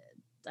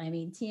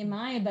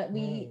 TMI, but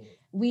we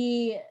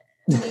made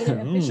it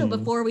official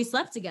before we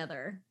slept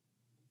together,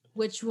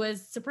 which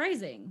was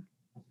surprising.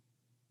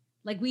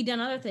 Like we'd done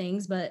other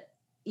things, but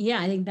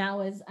yeah, I think that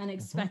was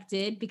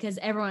unexpected because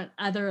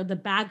the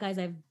bad guys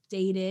I've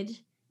dated,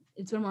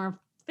 it's been more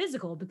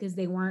physical because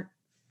they weren't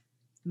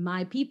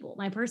my people,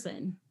 my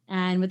person.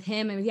 And with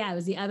him, it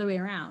was the other way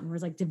around. Where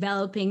it's like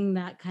developing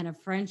that kind of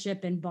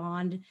friendship and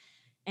bond,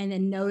 and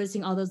then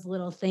noticing all those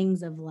little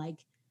things of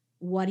like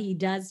what he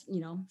does, you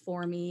know,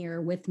 for me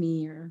or with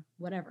me or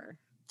whatever.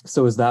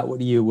 So is that what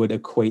you would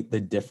equate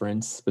the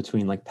difference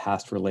between like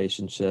past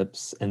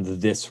relationships and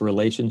this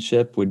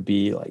relationship would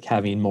be, like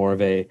having more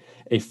of a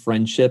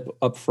friendship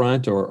up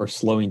front or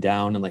slowing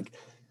down and like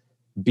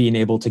being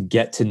able to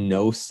get to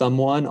know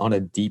someone on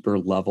a deeper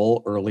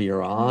level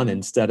earlier on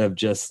instead of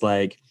just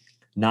like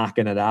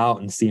knocking it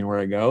out and seeing where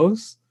it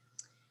goes?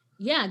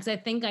 Yeah,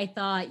 because I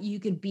thought you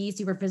could be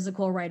super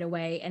physical right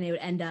away and it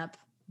would end up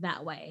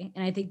that way.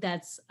 And I think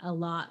that's a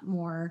lot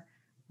more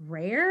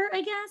rare,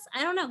 I guess.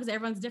 I don't know, because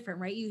everyone's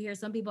different, right? You hear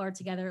some people are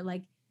together,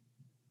 like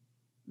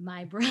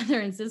my brother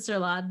and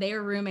sister-in-law, they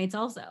were roommates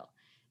also.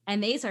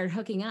 And they started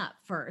hooking up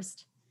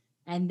first.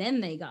 And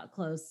then they got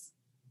close,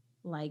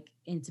 like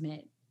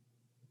intimate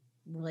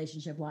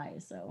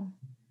relationship-wise. So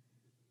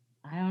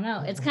I don't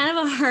know. It's kind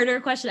of a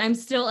harder question. I'm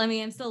still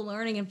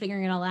learning and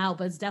figuring it all out,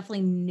 but it's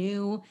definitely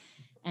new.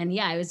 And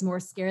yeah, I was more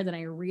scared than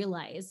I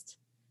realized.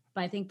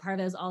 But I think part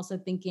of it is also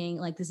thinking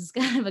like, this is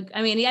kind of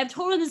I've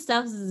told him this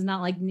stuff. This is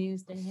not like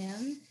news to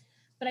him.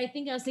 But I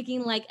think I was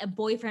thinking like a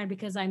boyfriend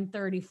because I'm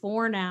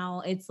 34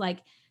 now. It's like,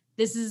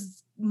 this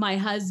is my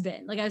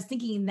husband. Like I was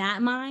thinking in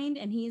that mind.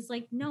 And he's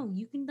like, no,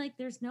 you can like,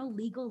 there's no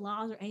legal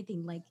laws or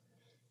anything. Like,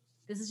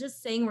 this is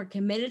just saying we're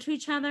committed to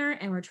each other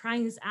and we're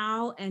trying this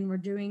out and we're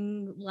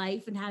doing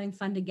life and having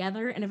fun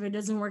together. And if it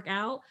doesn't work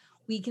out,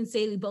 we can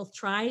say we both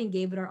tried and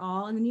gave it our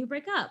all and then you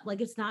break up.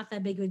 Like, it's not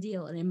that big of a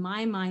deal. And in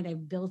my mind,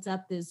 I've built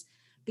up this,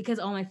 because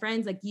all my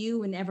friends like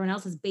you and everyone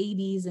else has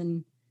babies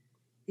and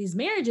these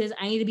marriages,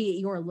 I need to be at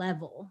your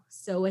level.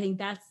 So I think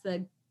that's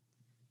the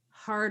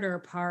harder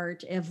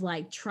part of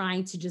like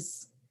trying to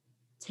just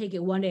take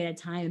it one day at a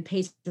time and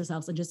pace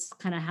ourselves and just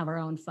kind of have our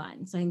own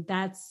fun. So I think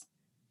that's,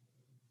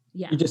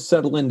 yeah. You just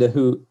settling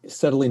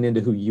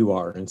into who you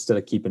are instead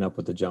of keeping up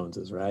with the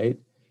Joneses, right?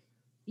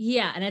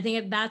 Yeah. And I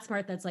think that's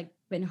part that's like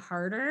been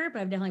harder,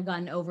 but I've definitely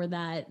gotten over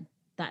that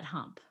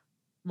hump.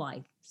 Well,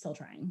 I'm still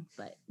trying,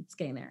 but it's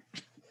getting there.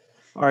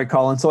 All right,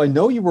 Colin. So I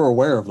know you were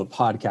aware of the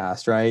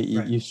podcast, right?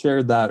 Right. You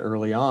shared that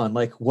early on.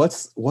 Like,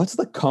 what's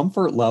the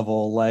comfort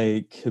level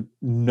like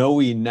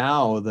knowing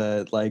now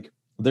that like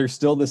there's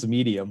still this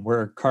medium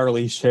where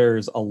Carly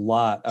shares a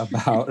lot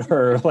about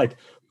her like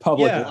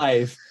public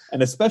life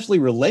and especially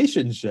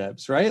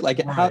relationships, right?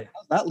 Like, how does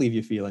that leave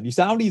you feeling? You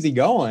sound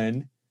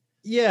easygoing.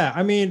 Yeah,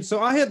 I mean,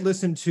 so I had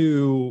listened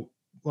to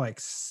like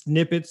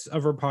snippets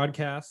of her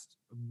podcast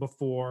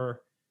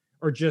before,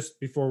 or just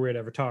before we had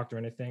ever talked or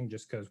anything,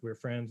 just because we're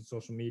friends on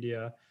social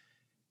media.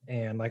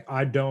 And like, I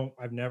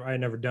had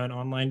never done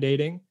online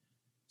dating.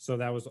 So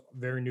that was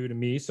very new to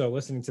me. So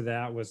listening to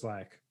that was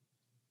like,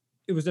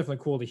 it was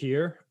definitely cool to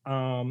hear.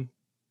 And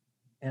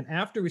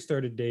after we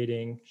started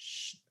dating,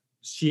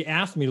 she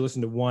asked me to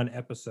listen to one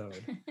episode.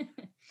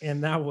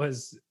 And that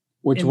was...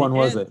 Which one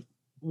was it?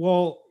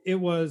 Well, it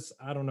was,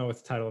 I don't know what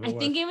the title of it was. I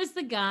think it was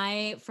the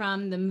guy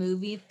from the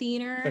movie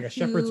theater. Like a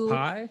shepherd's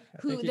pie?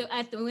 We went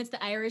to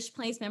the Irish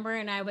place, remember?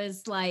 And I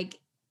was like,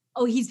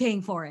 oh, he's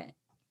paying for it.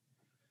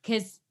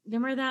 Because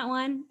remember that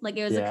one? Like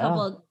it was a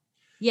couple.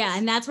 Yeah.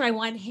 And that's where I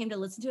wanted him to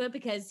listen to it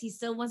because he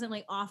still wasn't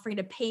like offering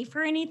to pay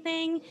for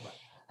anything.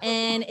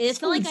 And it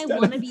felt like I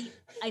want to be,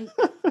 I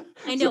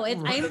know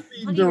I'm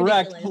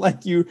direct,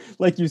 ridiculous.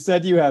 like you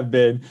said you have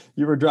been.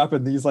 You were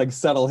dropping these like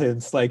subtle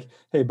hints, like,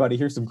 "Hey, buddy,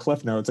 here's some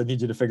cliff notes. I need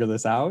you to figure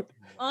this out."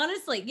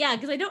 Honestly, yeah,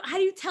 because how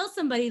do you tell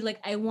somebody like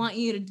I want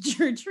you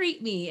to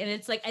treat me? And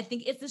it's like I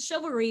think it's the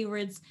chivalry where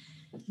it's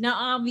not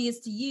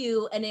obvious to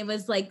you, and it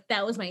was like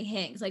that was my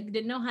hint because I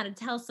didn't know how to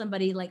tell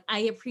somebody like I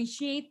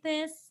appreciate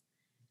this.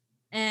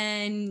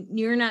 And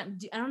you're not,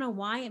 I don't know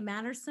why it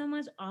matters so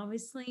much.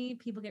 Obviously,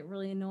 people get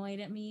really annoyed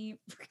at me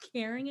for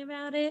caring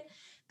about it.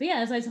 But yeah,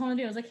 as I told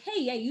him, I was like,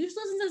 hey, yeah, you should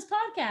listen to this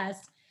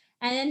podcast.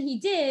 And then he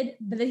did,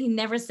 but then he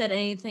never said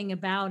anything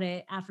about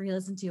it after he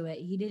listened to it.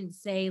 He didn't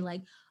say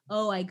like,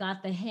 oh, I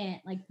got the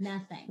hint, like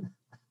nothing.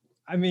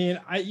 I mean,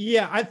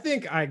 I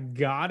think I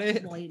got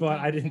it, but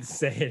I didn't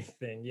say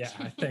anything. Yeah,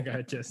 I think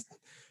I just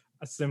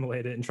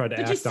assimilated it and tried to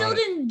act on it. But you still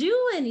didn't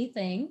do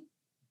anything.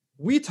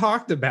 We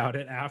talked about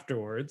it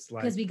afterwards.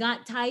 Because we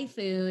got Thai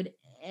food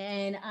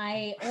and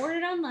I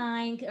ordered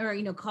online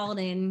or, called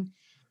in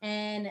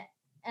and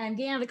I'm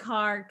getting out of the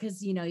car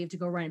because, you have to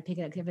go run and pick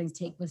it up.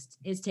 Everything's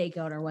is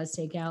takeout or was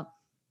takeout.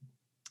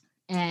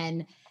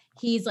 And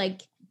he's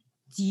like,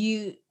 do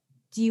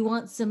you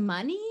want some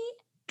money?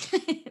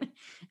 And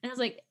I was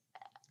like,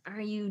 are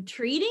you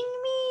treating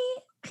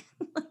me?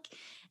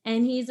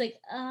 And he's like,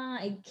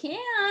 I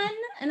can.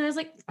 And I was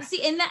like,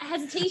 see, and that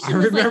hesitation. I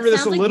remember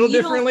this a little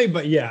differently,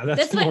 but yeah,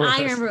 that's what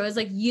I remember. It was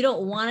like, you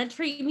don't want to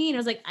treat me. And I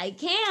was like, I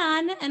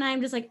can. And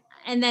I'm just like,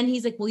 and then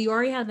he's like, well, you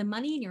already have the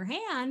money in your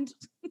hand.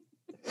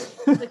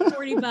 It's like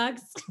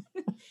 $40.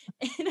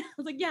 And I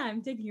was like, yeah,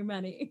 I'm taking your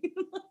money.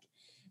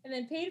 And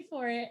then paid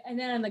for it. And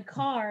then on the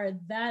car,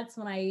 that's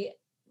when I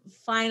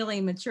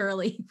finally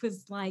maturely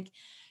was like,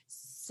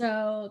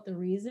 so the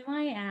reason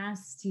why I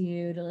asked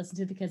you to listen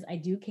to it because I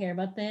do care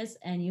about this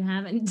and you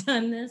haven't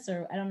done this,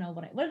 or I don't know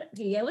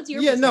what's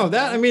your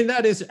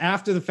that is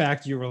after the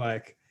fact. You were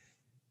like,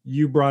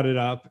 you brought it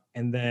up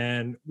and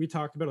then we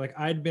talked about it. Like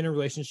I'd been in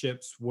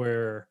relationships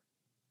where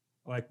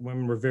like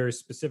women were very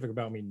specific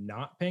about me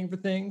not paying for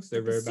things.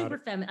 They're very super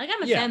feminist. Like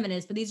I'm a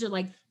feminist, but these are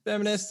like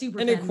feminist, super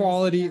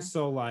inequality. Feminist,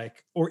 So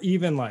like, or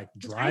even like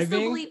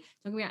driving.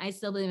 I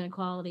still believe in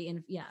equality,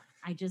 and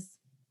I just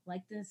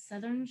like the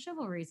Southern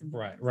chivalry.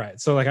 Right.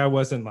 So like I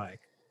wasn't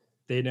like,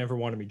 they never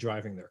wanted me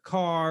driving their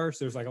cars.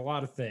 There's like a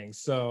lot of things.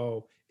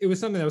 So it was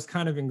something that was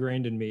kind of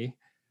ingrained in me,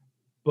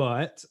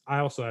 but I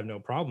also have no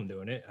problem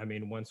doing it. I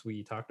mean, once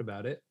we talked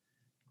about it,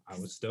 I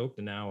was stoked,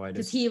 and now I just...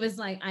 Because he was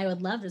like, I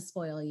would love to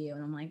spoil you.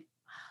 And I'm like,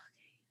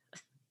 oh,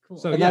 okay, cool.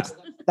 So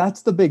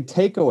that's the big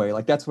takeaway.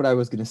 Like, that's what I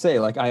was going to say.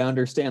 Like, I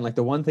understand, like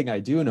the one thing I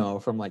do know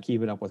from like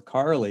keeping up with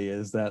Carly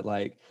is that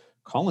like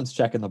Colin's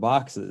checking the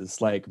boxes,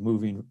 like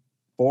moving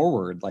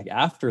forward, like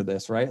after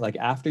this, right? Like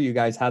after you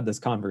guys had this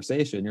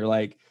conversation, you're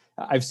like,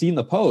 I've seen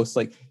the posts,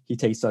 like he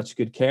takes such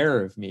good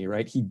care of me,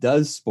 right? He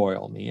does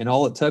spoil me. And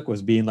all it took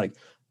was being like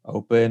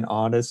open,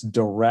 honest,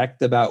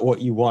 direct about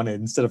what you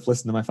wanted instead of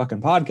listening to my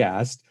fucking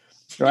podcast,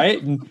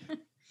 right? And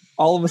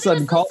all of a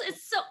sudden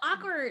it's so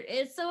awkward.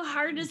 It's so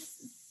hard to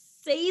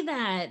say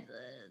that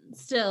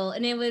still.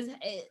 And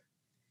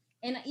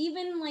and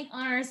even like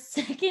on our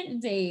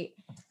second date,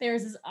 there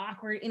was this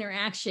awkward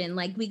interaction.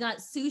 Like we got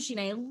sushi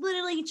and I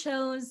literally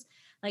chose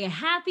like a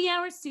happy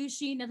hour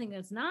sushi, nothing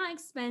that's not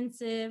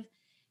expensive.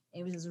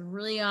 It was this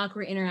really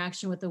awkward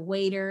interaction with the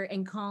waiter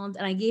and Colin.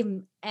 And I gave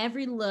him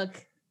every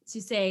look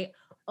to say,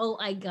 oh,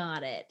 I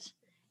got it.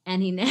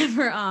 And he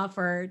never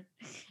offered.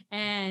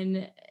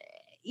 And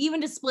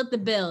even to split the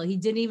bill, he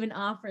didn't even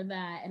offer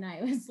that. And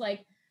I was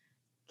like,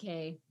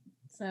 okay.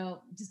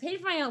 So just paid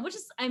for my own, which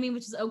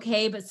is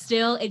okay, but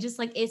still, it just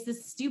like, it's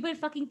this stupid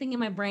fucking thing in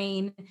my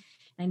brain.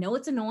 I know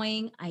it's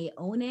annoying. I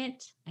own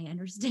it. I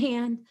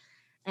understand.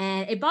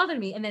 And it bothered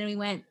me. And then we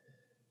went,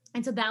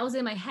 and so that was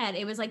in my head.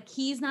 It was like,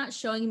 he's not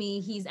showing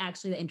me he's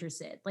actually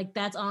interested. Like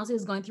that's honestly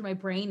what's going through my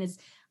brain is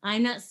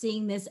I'm not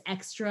seeing this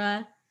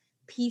extra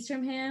piece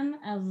from him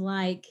of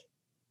like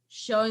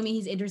showing me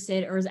he's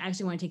interested or is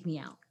actually want to take me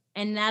out.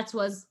 And that's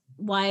was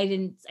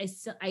why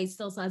I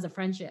still saw it as a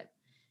friendship,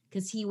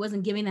 because he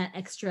wasn't giving that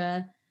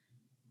extra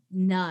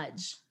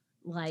nudge.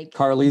 Like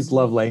Carly's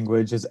love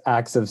language is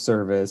acts of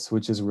service,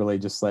 which is really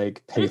just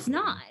like pay. But it's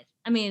not.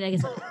 I mean, I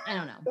guess I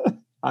don't know.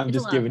 I'm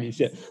just giving you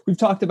shit. We've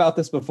talked about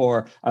this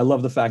before. I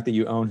love the fact that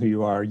you own who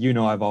you are. You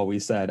know, I've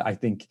always said, I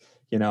think,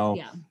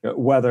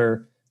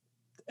 whether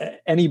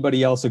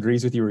anybody else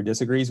agrees with you or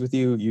disagrees with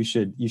you, you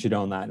should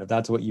own that. And if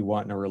that's what you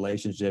want in a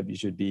relationship, you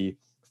should be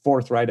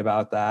forthright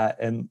about that.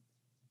 And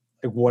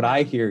what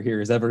I hear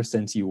here is ever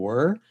since you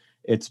were,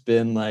 it's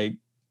been like,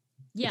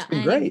 yeah, it's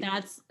been great.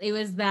 It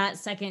was that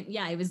second.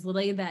 Yeah, it was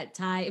literally that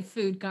Thai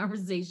food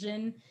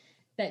conversation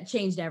that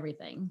changed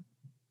everything.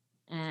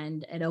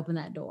 And it opened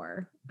that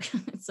door.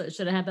 So it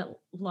should have happened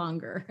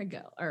longer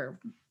ago or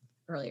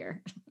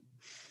earlier.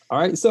 All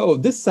right. So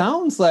this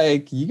sounds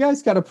like you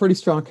guys got a pretty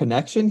strong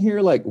connection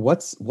here. Like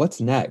what's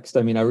next?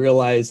 I mean, I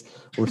realize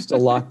we're still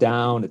locked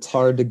down. It's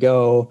hard to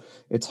go.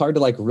 It's hard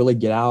to like really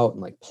get out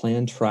and like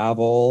plan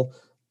travel.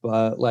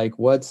 But like,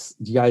 do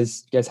you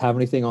guys have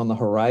anything on the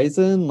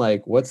horizon?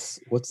 Like what's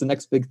the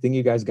next big thing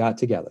you guys got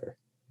together?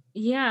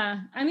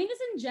 Yeah. I mean,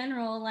 just in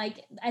general,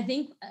 like, I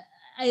think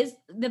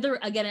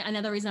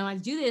another reason I want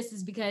to do this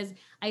is because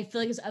I feel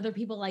like there's other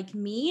people like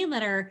me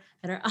that are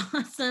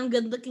awesome,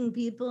 good looking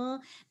people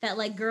that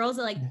like girls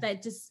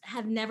that just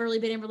have never really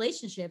been in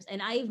relationships.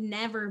 And I've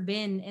never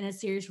been in a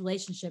serious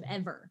relationship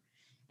ever.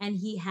 And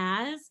he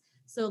has.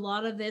 So a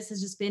lot of this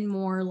has just been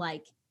more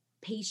like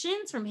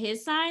patience from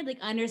his side, like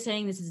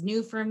understanding this is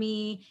new for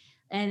me.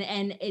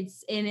 And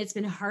it's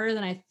been harder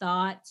than I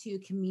thought to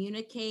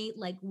communicate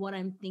like what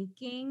I'm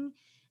thinking.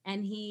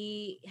 And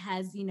he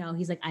has,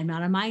 he's like, I'm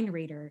not a mind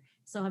reader.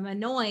 So I'm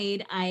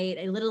annoyed. I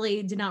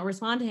literally did not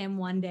respond to him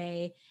one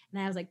day.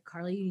 And I was like,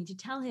 Carly, you need to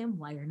tell him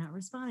why you're not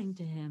responding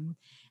to him.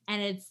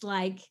 And it's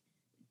like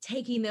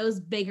taking those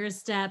bigger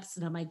steps.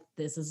 And I'm like,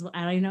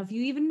 I don't even know if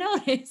you even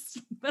noticed,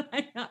 but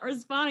I'm not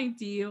responding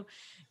to you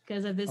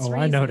because of this reason.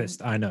 I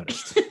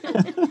noticed.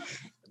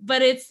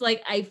 But it's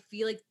like, I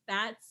feel like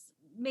that's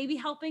maybe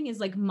helping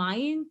is like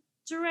my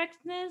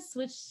directness,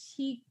 which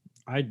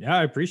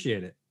I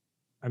appreciate it.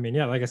 I mean,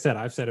 yeah, like I said,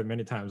 I've said it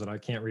many times that I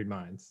can't read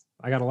minds.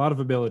 I got a lot of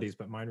abilities,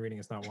 but mind reading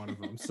is not one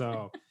of them.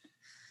 So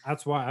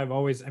that's why I've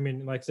always,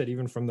 like I said,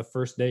 even from the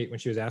first date when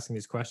she was asking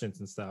these questions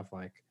and stuff,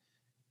 like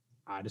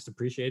I just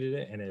appreciated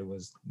it. And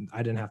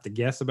I didn't have to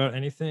guess about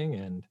anything.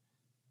 And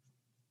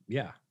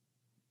yeah,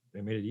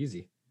 it made it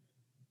easy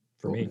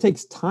for me. It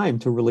takes time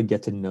to really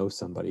get to know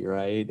somebody,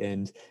 right?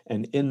 And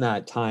in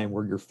that time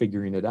where you're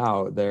figuring it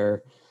out,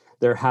 there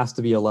has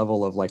to be a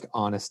level of like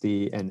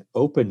honesty and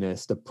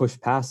openness to push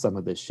past some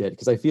of this shit.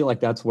 Cause I feel like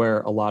that's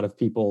where a lot of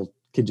people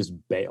can just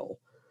bail,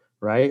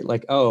 right?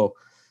 Like, oh,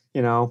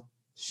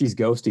 she's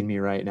ghosting me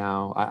right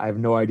now. I have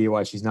no idea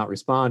why she's not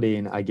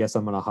responding. I guess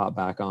I'm going to hop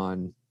back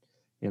on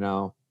the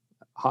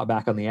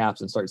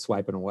apps and start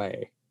swiping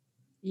away.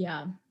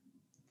 Yeah.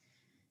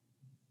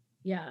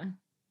 Yeah.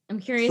 I'm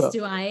curious. So,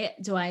 do I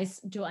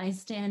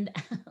stand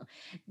out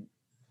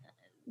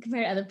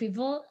compared to other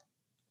people?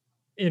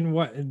 In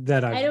what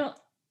that I don't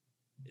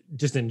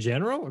just in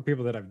general, or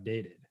people that I've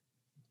dated?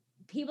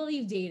 People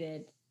you've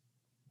dated,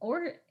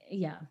 or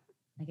yeah,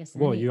 I guess.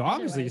 Well, you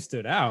obviously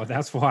stood out.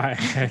 That's why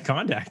I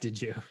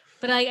contacted you.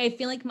 But I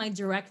feel like my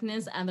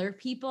directness, other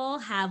people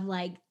have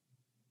like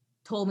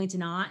told me to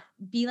not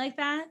be like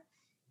that.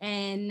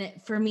 And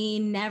for me,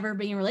 never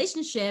being in a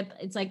relationship,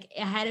 it's like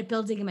I had it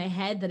building in my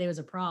head that it was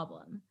a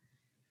problem.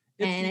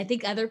 And I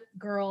think other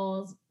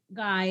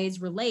guys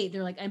relate.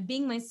 They're like, I'm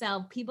being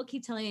myself. People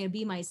keep telling me to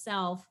be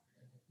myself,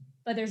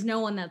 but there's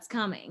no one that's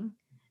coming.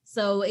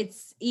 So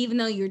it's, even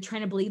though you're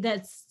trying to believe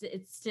that,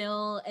 it's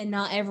still, and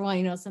not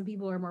everyone, some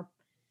people are more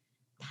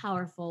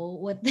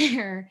powerful with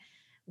they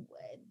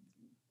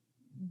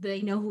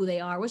know who they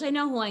are, which I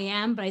know who I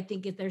am, but I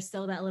think if there's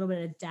still that little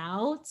bit of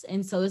doubt.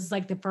 And so it's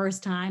like the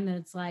first time that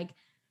it's like,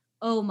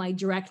 oh, my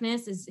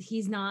directness is,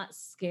 he's not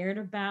scared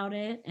about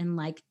it and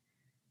like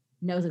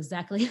knows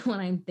exactly what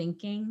I'm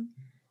thinking.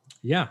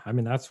 Yeah. that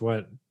was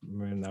one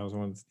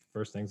of the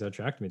first things that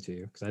attracted me to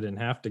you, because I didn't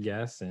have to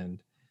guess,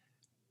 and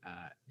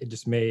it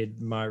just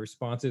made my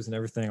responses and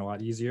everything a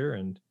lot easier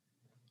and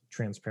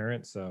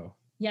transparent. So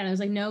yeah, there's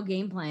like no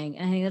game playing.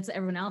 And I think that's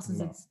everyone else's.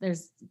 No.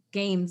 There's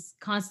games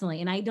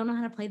constantly. And I don't know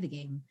how to play the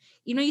game.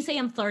 You say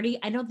I'm flirty.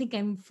 I don't think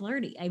I'm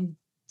flirty. I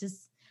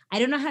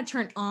don't know how to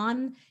turn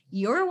on.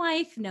 Your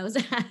wife knows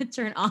how to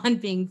turn on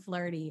being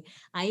flirty.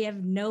 I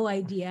have no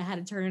idea how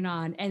to turn it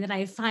on. And then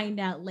I find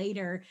out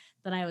later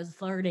that I was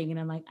flirting, and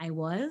I'm like,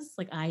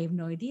 I have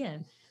no idea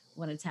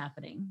when it's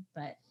happening.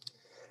 But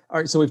all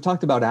right, so we've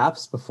talked about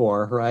apps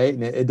before, right?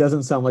 And it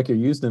doesn't sound like you're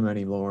using them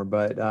anymore,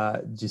 but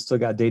do you still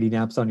got dating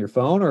apps on your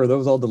phone, or are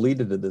those all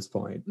deleted at this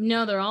point?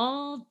 No, they're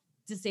all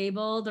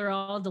disabled. They're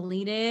all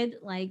deleted.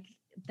 Like,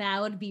 that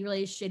would be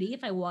really shitty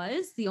if I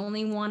was. The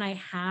only one I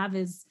have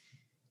is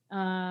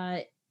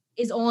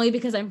only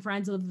because I'm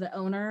friends with the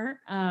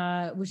owner,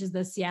 which is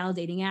the Seattle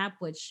dating app,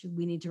 which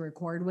we need to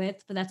record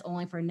with, but that's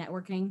only for a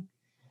networking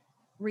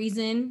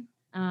reason.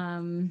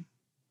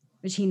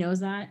 which he knows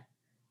that.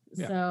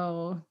 Yeah.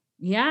 So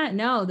yeah,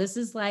 no, this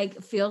is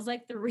like, feels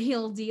like the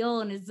real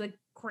deal, and it's like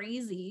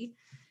crazy.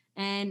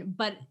 And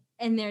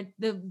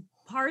the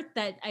part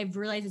that I've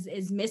realized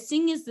is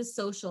missing is the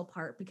social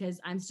part, because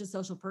I'm such a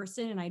social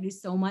person and I do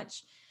so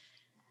much.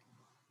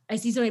 I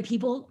see so many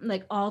people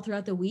like all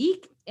throughout the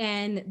week.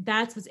 And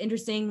that's what's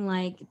interesting.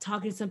 Like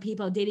talking to some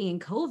people dating in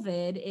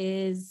COVID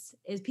is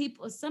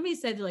people, somebody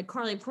said, they're like,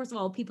 Carly, first of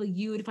all, people,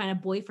 you would find a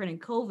boyfriend in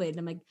COVID. And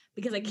I'm like,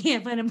 because I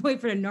can't find a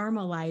boyfriend in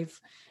normal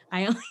life.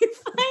 I only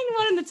find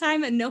one in the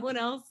time that no one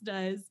else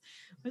does.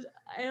 Which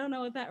I don't know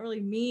what that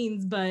really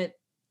means, but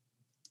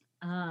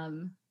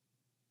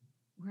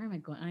where am I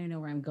going? I don't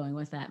know where I'm going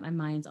with that. My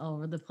mind's all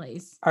over the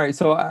place. All right.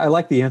 So I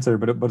like the answer,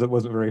 but it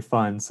wasn't very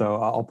fun. So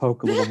I'll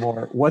poke a little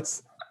more.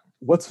 What's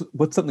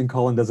something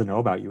Colin doesn't know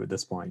about you at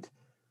this point?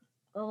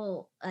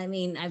 Oh, I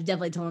mean, I've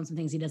definitely told him some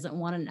things he doesn't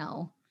want to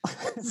know.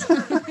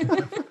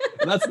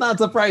 That's not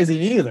surprising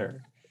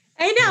either.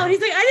 I know. And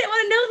he's like, I didn't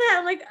want to know that.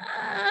 I'm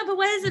like, but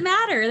what does it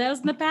matter? That was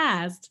in the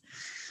past.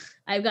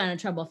 I've gotten in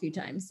trouble a few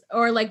times.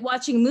 Or like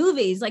watching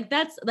movies. Like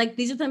that's like,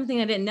 these are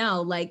something I didn't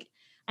know. Like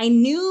I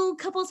knew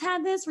couples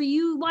had this where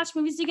you watch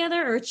movies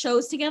together or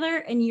shows together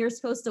and you're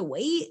supposed to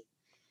wait.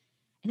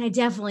 And I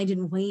definitely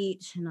didn't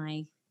wait. And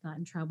I got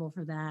in trouble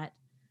for that.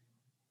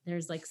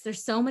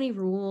 There's so many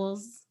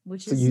rules,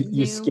 which so is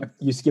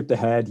you skipped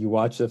ahead, you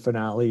watch the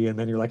finale, and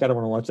then you're like, I don't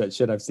want to watch that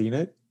shit. I've seen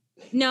it.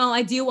 No,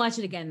 I do watch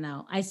it again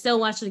though. I still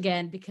watch it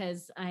again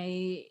because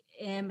I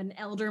am an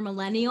elder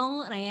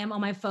millennial and I am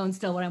on my phone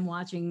still when I'm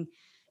watching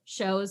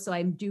shows. So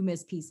I do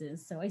miss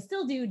pieces. So I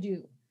still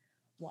do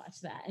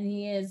watch that. And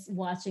he is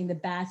watching The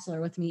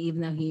Bachelor with me,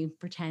 even though he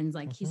pretends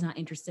like he's not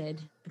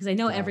interested, because I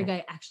know every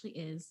guy actually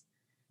is.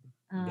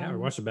 Yeah, we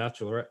watched The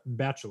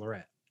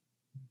Bachelorette.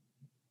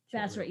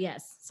 Bachelorette,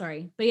 yes.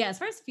 Sorry. But yeah, as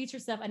far as future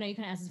stuff, I know you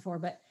kind of asked this before,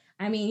 but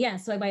I mean, yeah.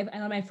 So I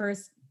on my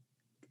first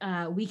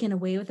weekend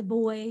away with a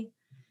boy,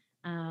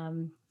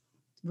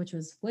 which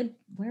was where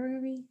were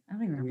we? I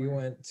don't even remember. We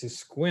went to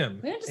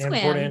Sequim. We went to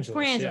Sequim,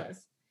 Port Angeles. Yeah.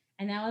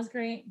 And that was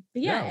great.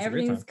 But yeah,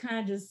 everything's kind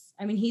of just,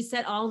 I mean, he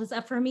set all this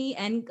up for me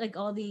and like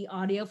all the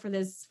audio for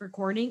this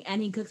recording,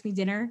 and he cooks me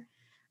dinner.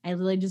 I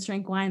literally just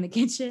drank wine in the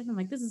kitchen. I'm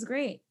like, this is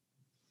great.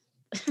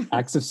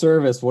 Acts of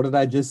service. What did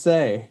I just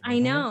say? I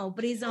know,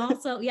 but he's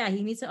also,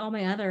 he meets all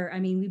my other, I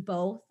mean, we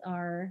both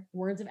are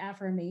words of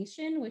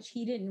affirmation, which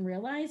he didn't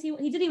realize. He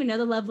didn't even know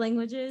the love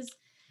languages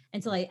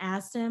until I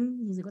asked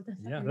him. He's like, what the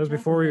fuck? Yeah, that was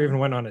before we even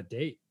went on a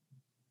date.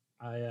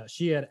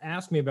 She had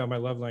asked me about my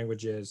love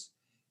languages,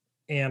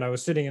 and I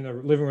was sitting in the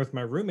living room with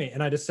my roommate,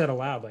 and I just said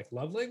aloud, like,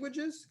 love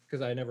languages?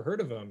 Because I had never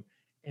heard of them,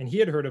 and he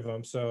had heard of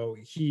them. So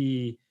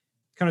he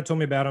kind of told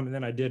me about them, and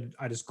then I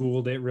just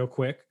Googled it real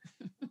quick.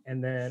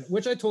 And then,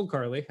 which I told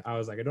Carly, I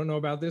was like, I don't know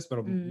about this, but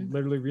I'm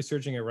literally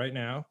researching it right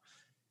now.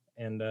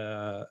 And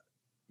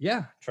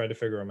tried to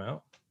figure them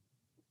out.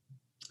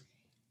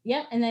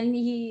 Yep. And then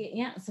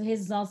so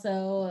his is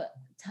also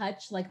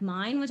touch like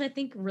mine, which I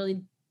think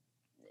really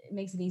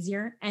makes it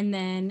easier. And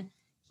then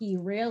he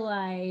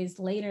realized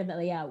later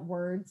that,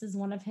 words is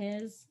one of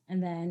his.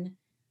 And then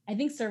I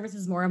think service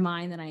is more of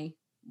mine than I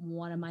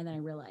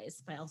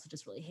realized, but I also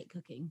just really hate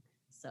cooking.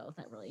 So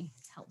that really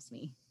helps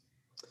me.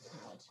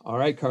 All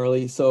right,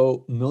 Carly.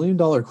 So $1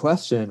 million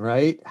question,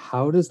 right?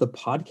 How does the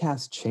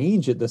podcast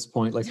change at this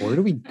point? Like, where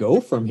do we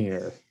go from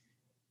here?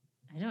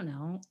 I don't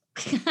know.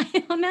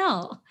 I don't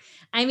know.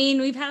 I mean,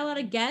 we've had a lot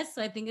of guests,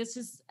 so I think it's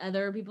just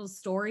other people's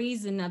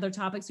stories and other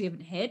topics we haven't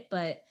hit.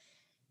 But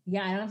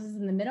yeah, I don't know if this is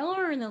in the middle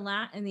or in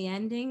the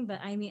ending. But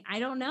I mean, I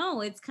don't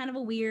know. It's kind of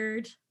a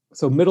weird.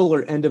 So middle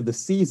or end of the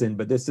season,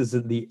 but this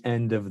isn't the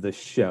end of the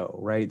show,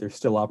 right? There's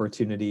still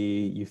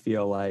opportunity, you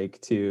feel like,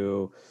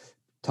 to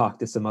talk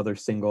to some other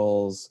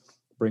singles,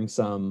 bring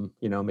some,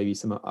 maybe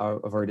some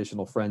of our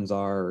additional friends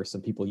or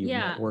some people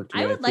you've worked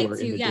with. I would like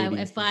to,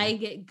 if I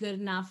get good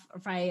enough, or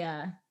if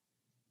I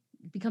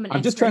become an expert.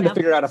 I'm just trying to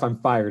figure out if I'm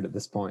fired at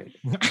this point.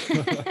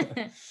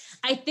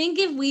 I think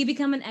if we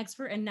become an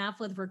expert enough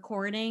with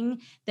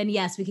recording, then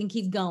yes, we can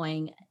keep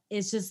going.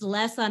 It's just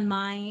less on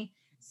my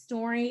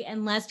story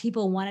and less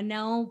people want to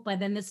know. But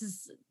then this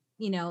is,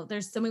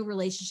 there's so many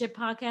relationship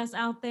podcasts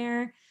out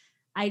there.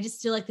 I just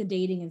still like the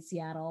dating in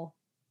Seattle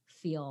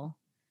feel.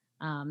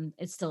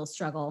 It's still a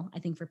struggle, I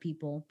think, for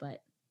people,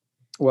 but.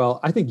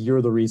 Well, I think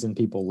you're the reason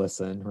people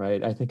listen,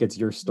 right? I think it's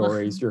your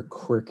stories, your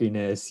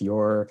quirkiness,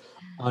 your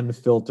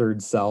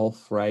unfiltered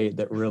self, right?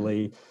 That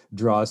really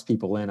draws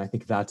people in. I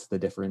think that's the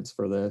difference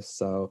for this.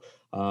 So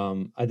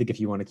I think if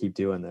you want to keep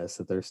doing this,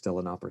 that there's still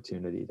an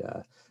opportunity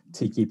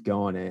to keep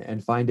going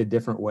and find a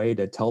different way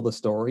to tell the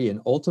story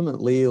and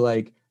ultimately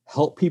like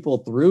help people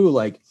through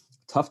like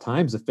tough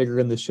times of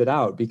figuring this shit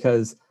out,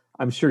 because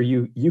I'm sure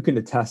you can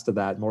attest to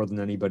that more than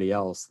anybody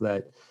else,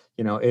 that,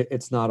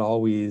 it's not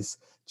always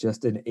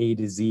just an A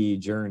to Z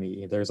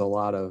journey. There's a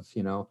lot of,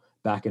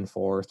 back and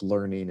forth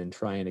learning and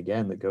trying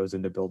again that goes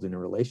into building a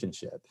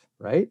relationship,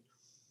 right?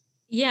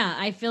 Yeah,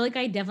 I feel like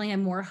I definitely have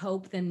more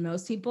hope than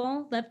most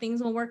people that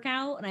things will work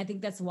out. And I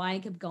think that's why I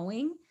kept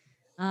going.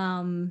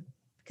 But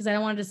because I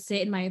don't want to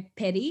sit in my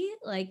pity,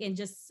 like, and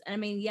just, I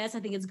mean, yes, I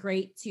think it's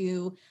great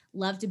to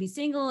love to be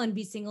single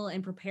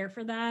and prepare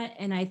for that.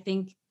 And I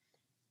think,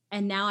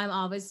 and now I'm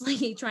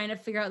obviously trying to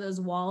figure out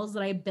those walls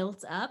that I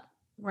built up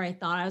where I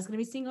thought I was going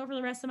to be single for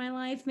the rest of my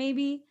life,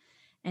 maybe.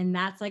 And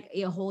that's like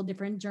a whole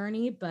different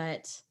journey.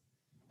 But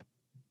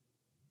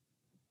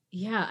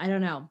yeah, I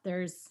don't know.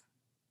 There's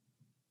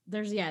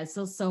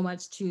still so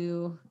much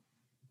to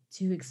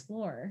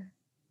explore,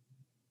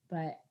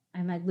 but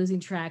I'm like losing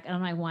track. I don't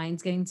know, my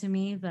wine's getting to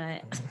me,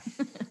 but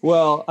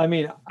well, I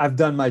mean, I've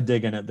done my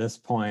digging at this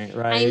point,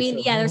 right? I mean,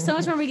 yeah, there's so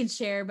much more we can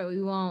share, but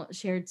we won't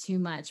share too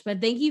much.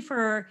 But thank you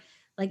for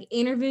like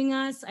interviewing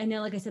us. I know,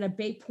 like I said, a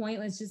big point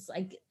was just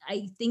like,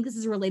 I think this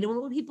is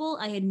relatable to people.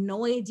 I had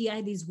no idea I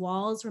had these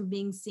walls from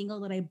being single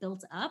that I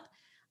built up.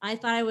 I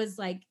thought I was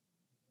like,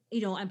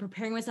 I'm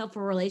preparing myself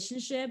for a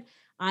relationship.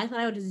 I thought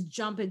I would just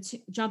jump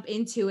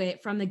into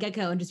it from the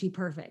get-go and just be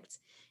perfect.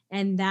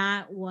 And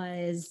that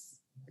was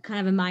kind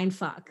of a mind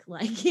fuck.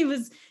 Like, it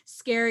was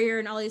scarier,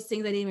 and all these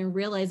things I didn't even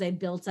realize I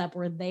built up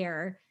were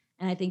there.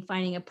 And I think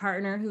finding a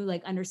partner who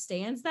like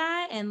understands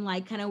that and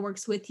like kind of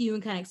works with you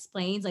and kind of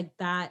explains, like,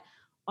 that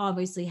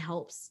obviously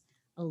helps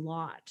a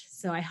lot.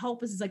 So I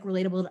hope this is like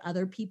relatable to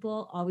other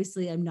people.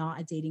 Obviously, I'm not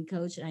a dating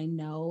coach and I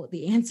know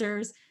the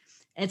answers.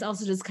 It's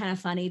also just kind of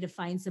funny to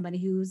find somebody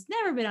who's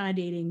never been on a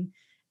dating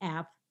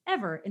app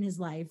ever in his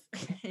life.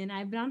 And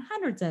I've been on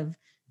hundreds of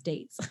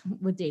dates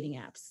with dating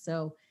apps.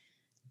 So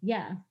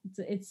yeah,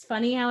 it's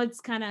funny how it's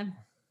kind of,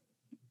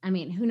 I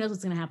mean, who knows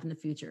what's going to happen in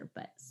the future,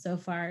 but so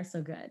far,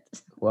 so good.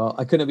 Well,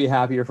 I couldn't be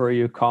happier for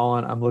you,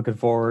 Colin. I'm looking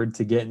forward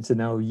to getting to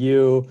know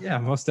you. Yeah,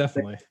 most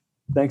definitely.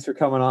 Thanks for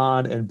coming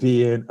on and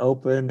being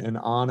open and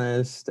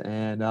honest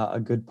and a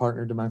good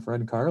partner to my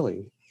friend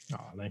Carly. Oh,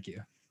 thank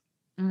you.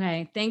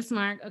 Okay. Thanks,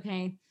 Mark.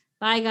 Okay.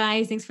 Bye,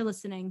 guys. Thanks for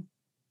listening.